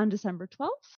drop on December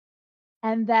 12th.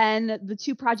 And then the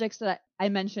two projects that I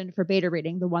mentioned for beta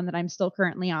reading, the one that I'm still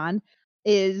currently on,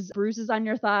 is Bruises on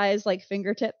Your Thighs Like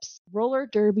Fingertips Roller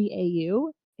Derby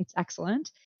AU. It's excellent.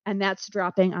 And that's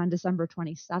dropping on December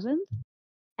 27th.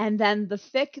 And then the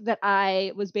fic that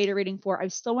I was beta reading for, I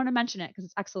still want to mention it because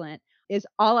it's excellent, is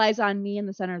All Eyes on Me in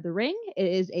the Center of the Ring. It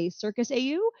is a circus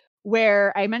AU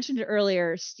where I mentioned it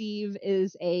earlier. Steve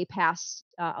is a past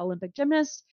Olympic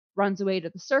gymnast, runs away to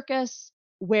the circus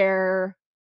where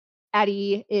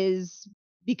Eddie is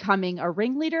becoming a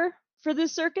ringleader for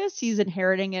this circus. He's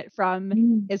inheriting it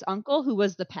from his uncle, who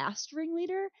was the past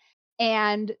ringleader.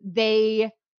 And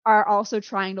they are also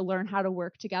trying to learn how to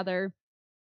work together.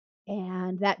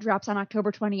 And that drops on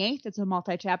October 28th. It's a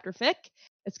multi-chapter fic.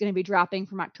 It's going to be dropping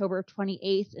from October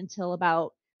 28th until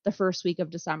about the first week of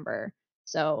December.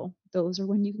 So those are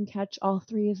when you can catch all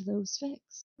 3 of those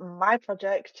fics. My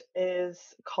project is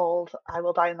called I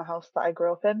Will Die in the House That I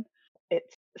Grew Up In.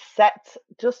 It's set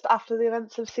just after the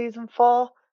events of season 4,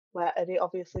 where Eddie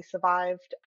obviously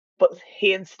survived, but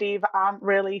he and Steve aren't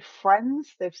really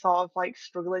friends. They've sort of like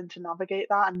struggling to navigate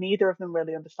that, and neither of them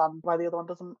really understand why the other one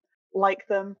doesn't like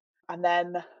them. And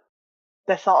then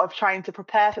they're sort of trying to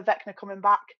prepare for Vecna coming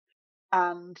back.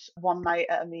 And one night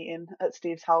at a meeting at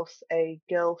Steve's house, a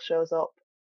girl shows up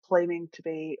claiming to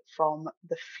be from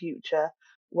the future,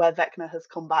 where Vecna has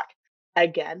come back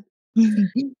again.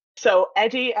 So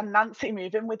Eddie and Nancy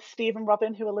move in with Steve and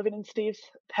Robin, who are living in Steve's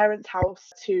parents' house,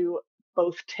 to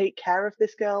both take care of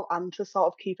this girl and to sort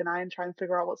of keep an eye and try and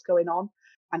figure out what's going on.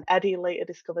 And Eddie later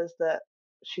discovers that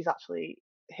she's actually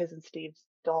his and Steve's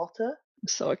daughter. I'm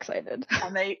so excited.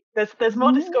 And there's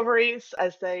more discoveries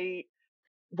as they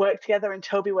work together, and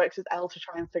Toby works with Elle to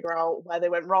try and figure out where they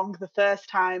went wrong the first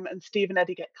time, and Steve and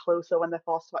Eddie get closer when they're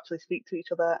forced to actually speak to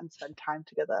each other and spend time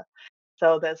together.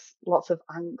 So there's lots of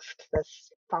angst,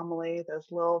 there's family, there's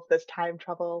love, there's time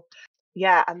travel.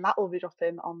 Yeah, and that will be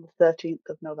dropping on the 13th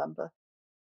of November.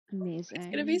 Amazing. It's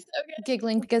gonna be so good.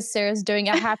 Giggling because Sarah's doing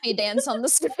a happy dance on the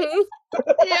screen.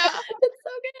 Yeah, it's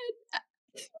so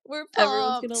good. We're pumped.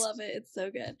 Everyone's gonna love it. It's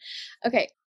so good. Okay,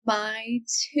 my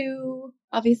 2,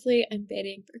 obviously I'm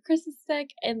baiting for Chris's fic,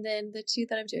 and then the 2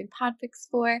 that I'm doing podfics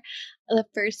for. The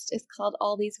first is called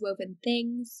All These Woven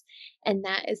Things, and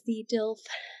that is the DILF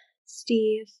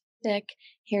Steve fic,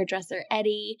 hairdresser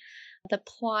Eddie. The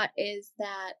plot is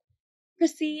that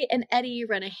Chrissy and Eddie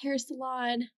run a hair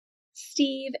salon.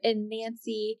 Steve and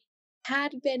Nancy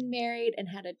had been married and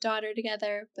had a daughter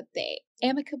together, but they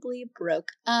amicably broke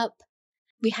up.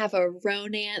 We have a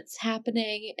romance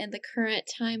happening in the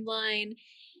current timeline,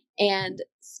 and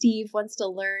Steve wants to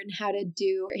learn how to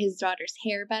do his daughter's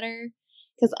hair better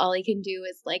because all he can do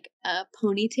is like a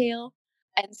ponytail.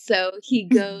 And so he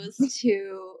goes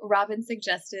to, Robin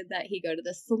suggested that he go to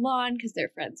the salon because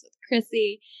they're friends with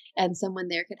Chrissy and someone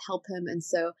there could help him. And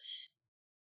so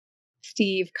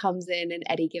Steve comes in and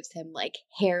Eddie gives him like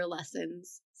hair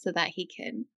lessons so that he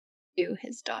can do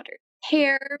his daughter's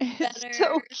hair better. It's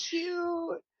so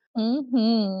cute.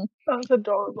 Mm-hmm. That's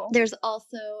adorable. There's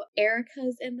also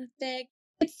Erica's in the fic.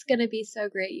 It's gonna be so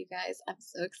great, you guys. I'm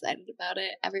so excited about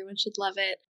it. Everyone should love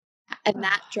it. And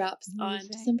that drops on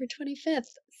amazing. December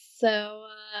 25th. So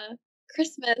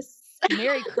Christmas.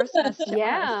 Merry Christmas. to us.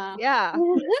 Yeah. Yeah.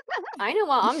 I know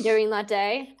what I'm doing that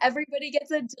day. Everybody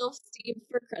gets a DILF Steve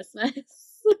for Christmas.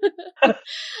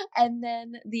 And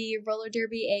then the roller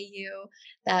derby AU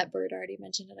that Bird already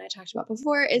mentioned and I talked about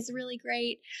before is really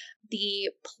great. The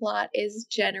plot is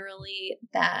generally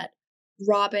that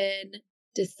Robin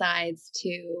decides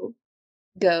to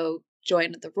go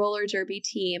join the roller derby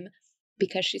team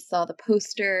because she saw the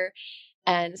poster,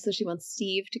 and so she wants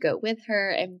Steve to go with her.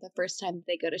 And the first time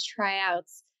they go to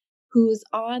tryouts, who's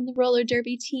on the roller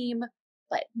derby team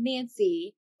but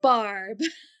Nancy, Barb,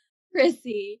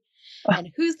 Chrissy,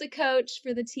 and who's the coach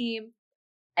for the team?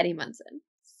 Eddie Munson.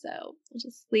 So we'll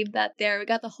just leave that there. We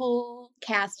got the whole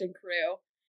cast and crew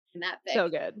in that fic. So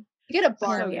good. We get a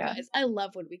Barb, So you good. guys. I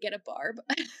love when we get a Barb.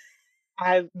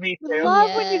 Me too.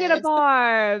 Love when you get a Yes.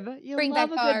 Barb. You Bring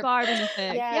love back a good Barb in a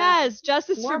fic. Yeah. Yes,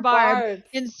 justice More for Barb. Barbs.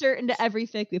 Insert into every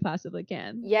fic we possibly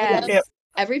can. Yes. Yep.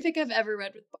 Every fic I've ever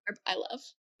read with Barb, I love.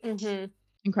 Mm-hmm.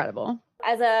 Incredible.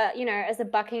 As a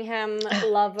Buckingham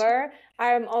lover,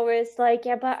 I'm always like,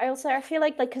 yeah, but I feel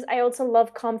like because I also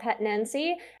love Compat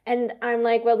Nancy, and I'm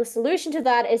like, well, the solution to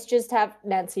that is just have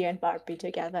Nancy and Barb be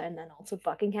together, and then also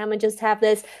Buckingham, and just have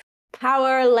this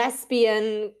power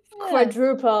lesbian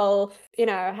quadruple,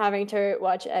 having to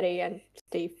watch Eddie and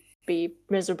Steve be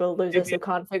miserable losers who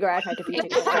can't figure out how to be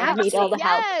together and need all the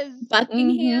help. Yes.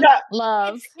 Buckingham. Yeah.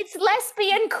 Love. It's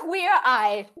lesbian queer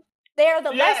eye. They're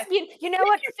the Yes. lesbian. You know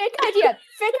what? Fic idea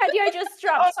just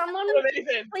dropped. Someone,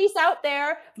 Amazing. please out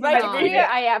there, write a Manon. queer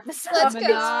eye episode. Let's Manon.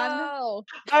 go.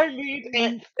 I need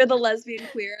it. For the lesbian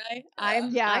queer eye.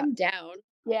 I'm down.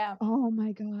 Yeah, Oh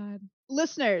my God.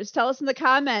 Listeners, tell us in the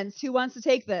comments who wants to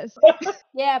take this.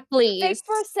 yeah. Fic Please.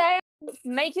 for sale.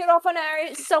 Make it off an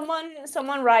area.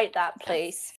 Someone write that,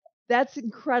 please. That's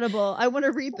incredible. I want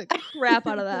to read the crap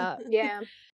out of that. Yeah.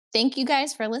 Thank you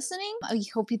guys for listening. We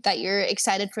hope that you're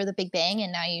excited for the Big Bang,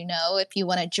 and now you know if you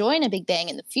want to join a Big Bang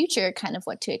in the future, kind of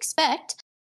what to expect.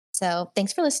 So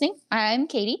thanks for listening. I'm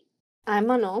Katie. I'm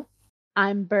Manon.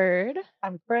 I'm Bird.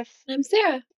 I'm Chris. I'm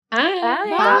Sarah. Bye.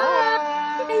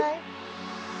 Bye.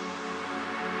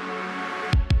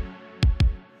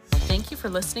 Thank you for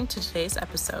listening to today's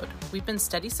episode. We've been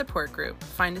Steady Support Group.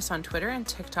 Find us on Twitter and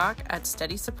TikTok at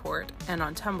Steady Support and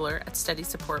on Tumblr at Steady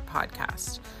Support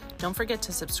Podcast. Don't forget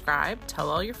to subscribe, tell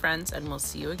all your friends, and we'll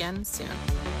see you again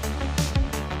soon.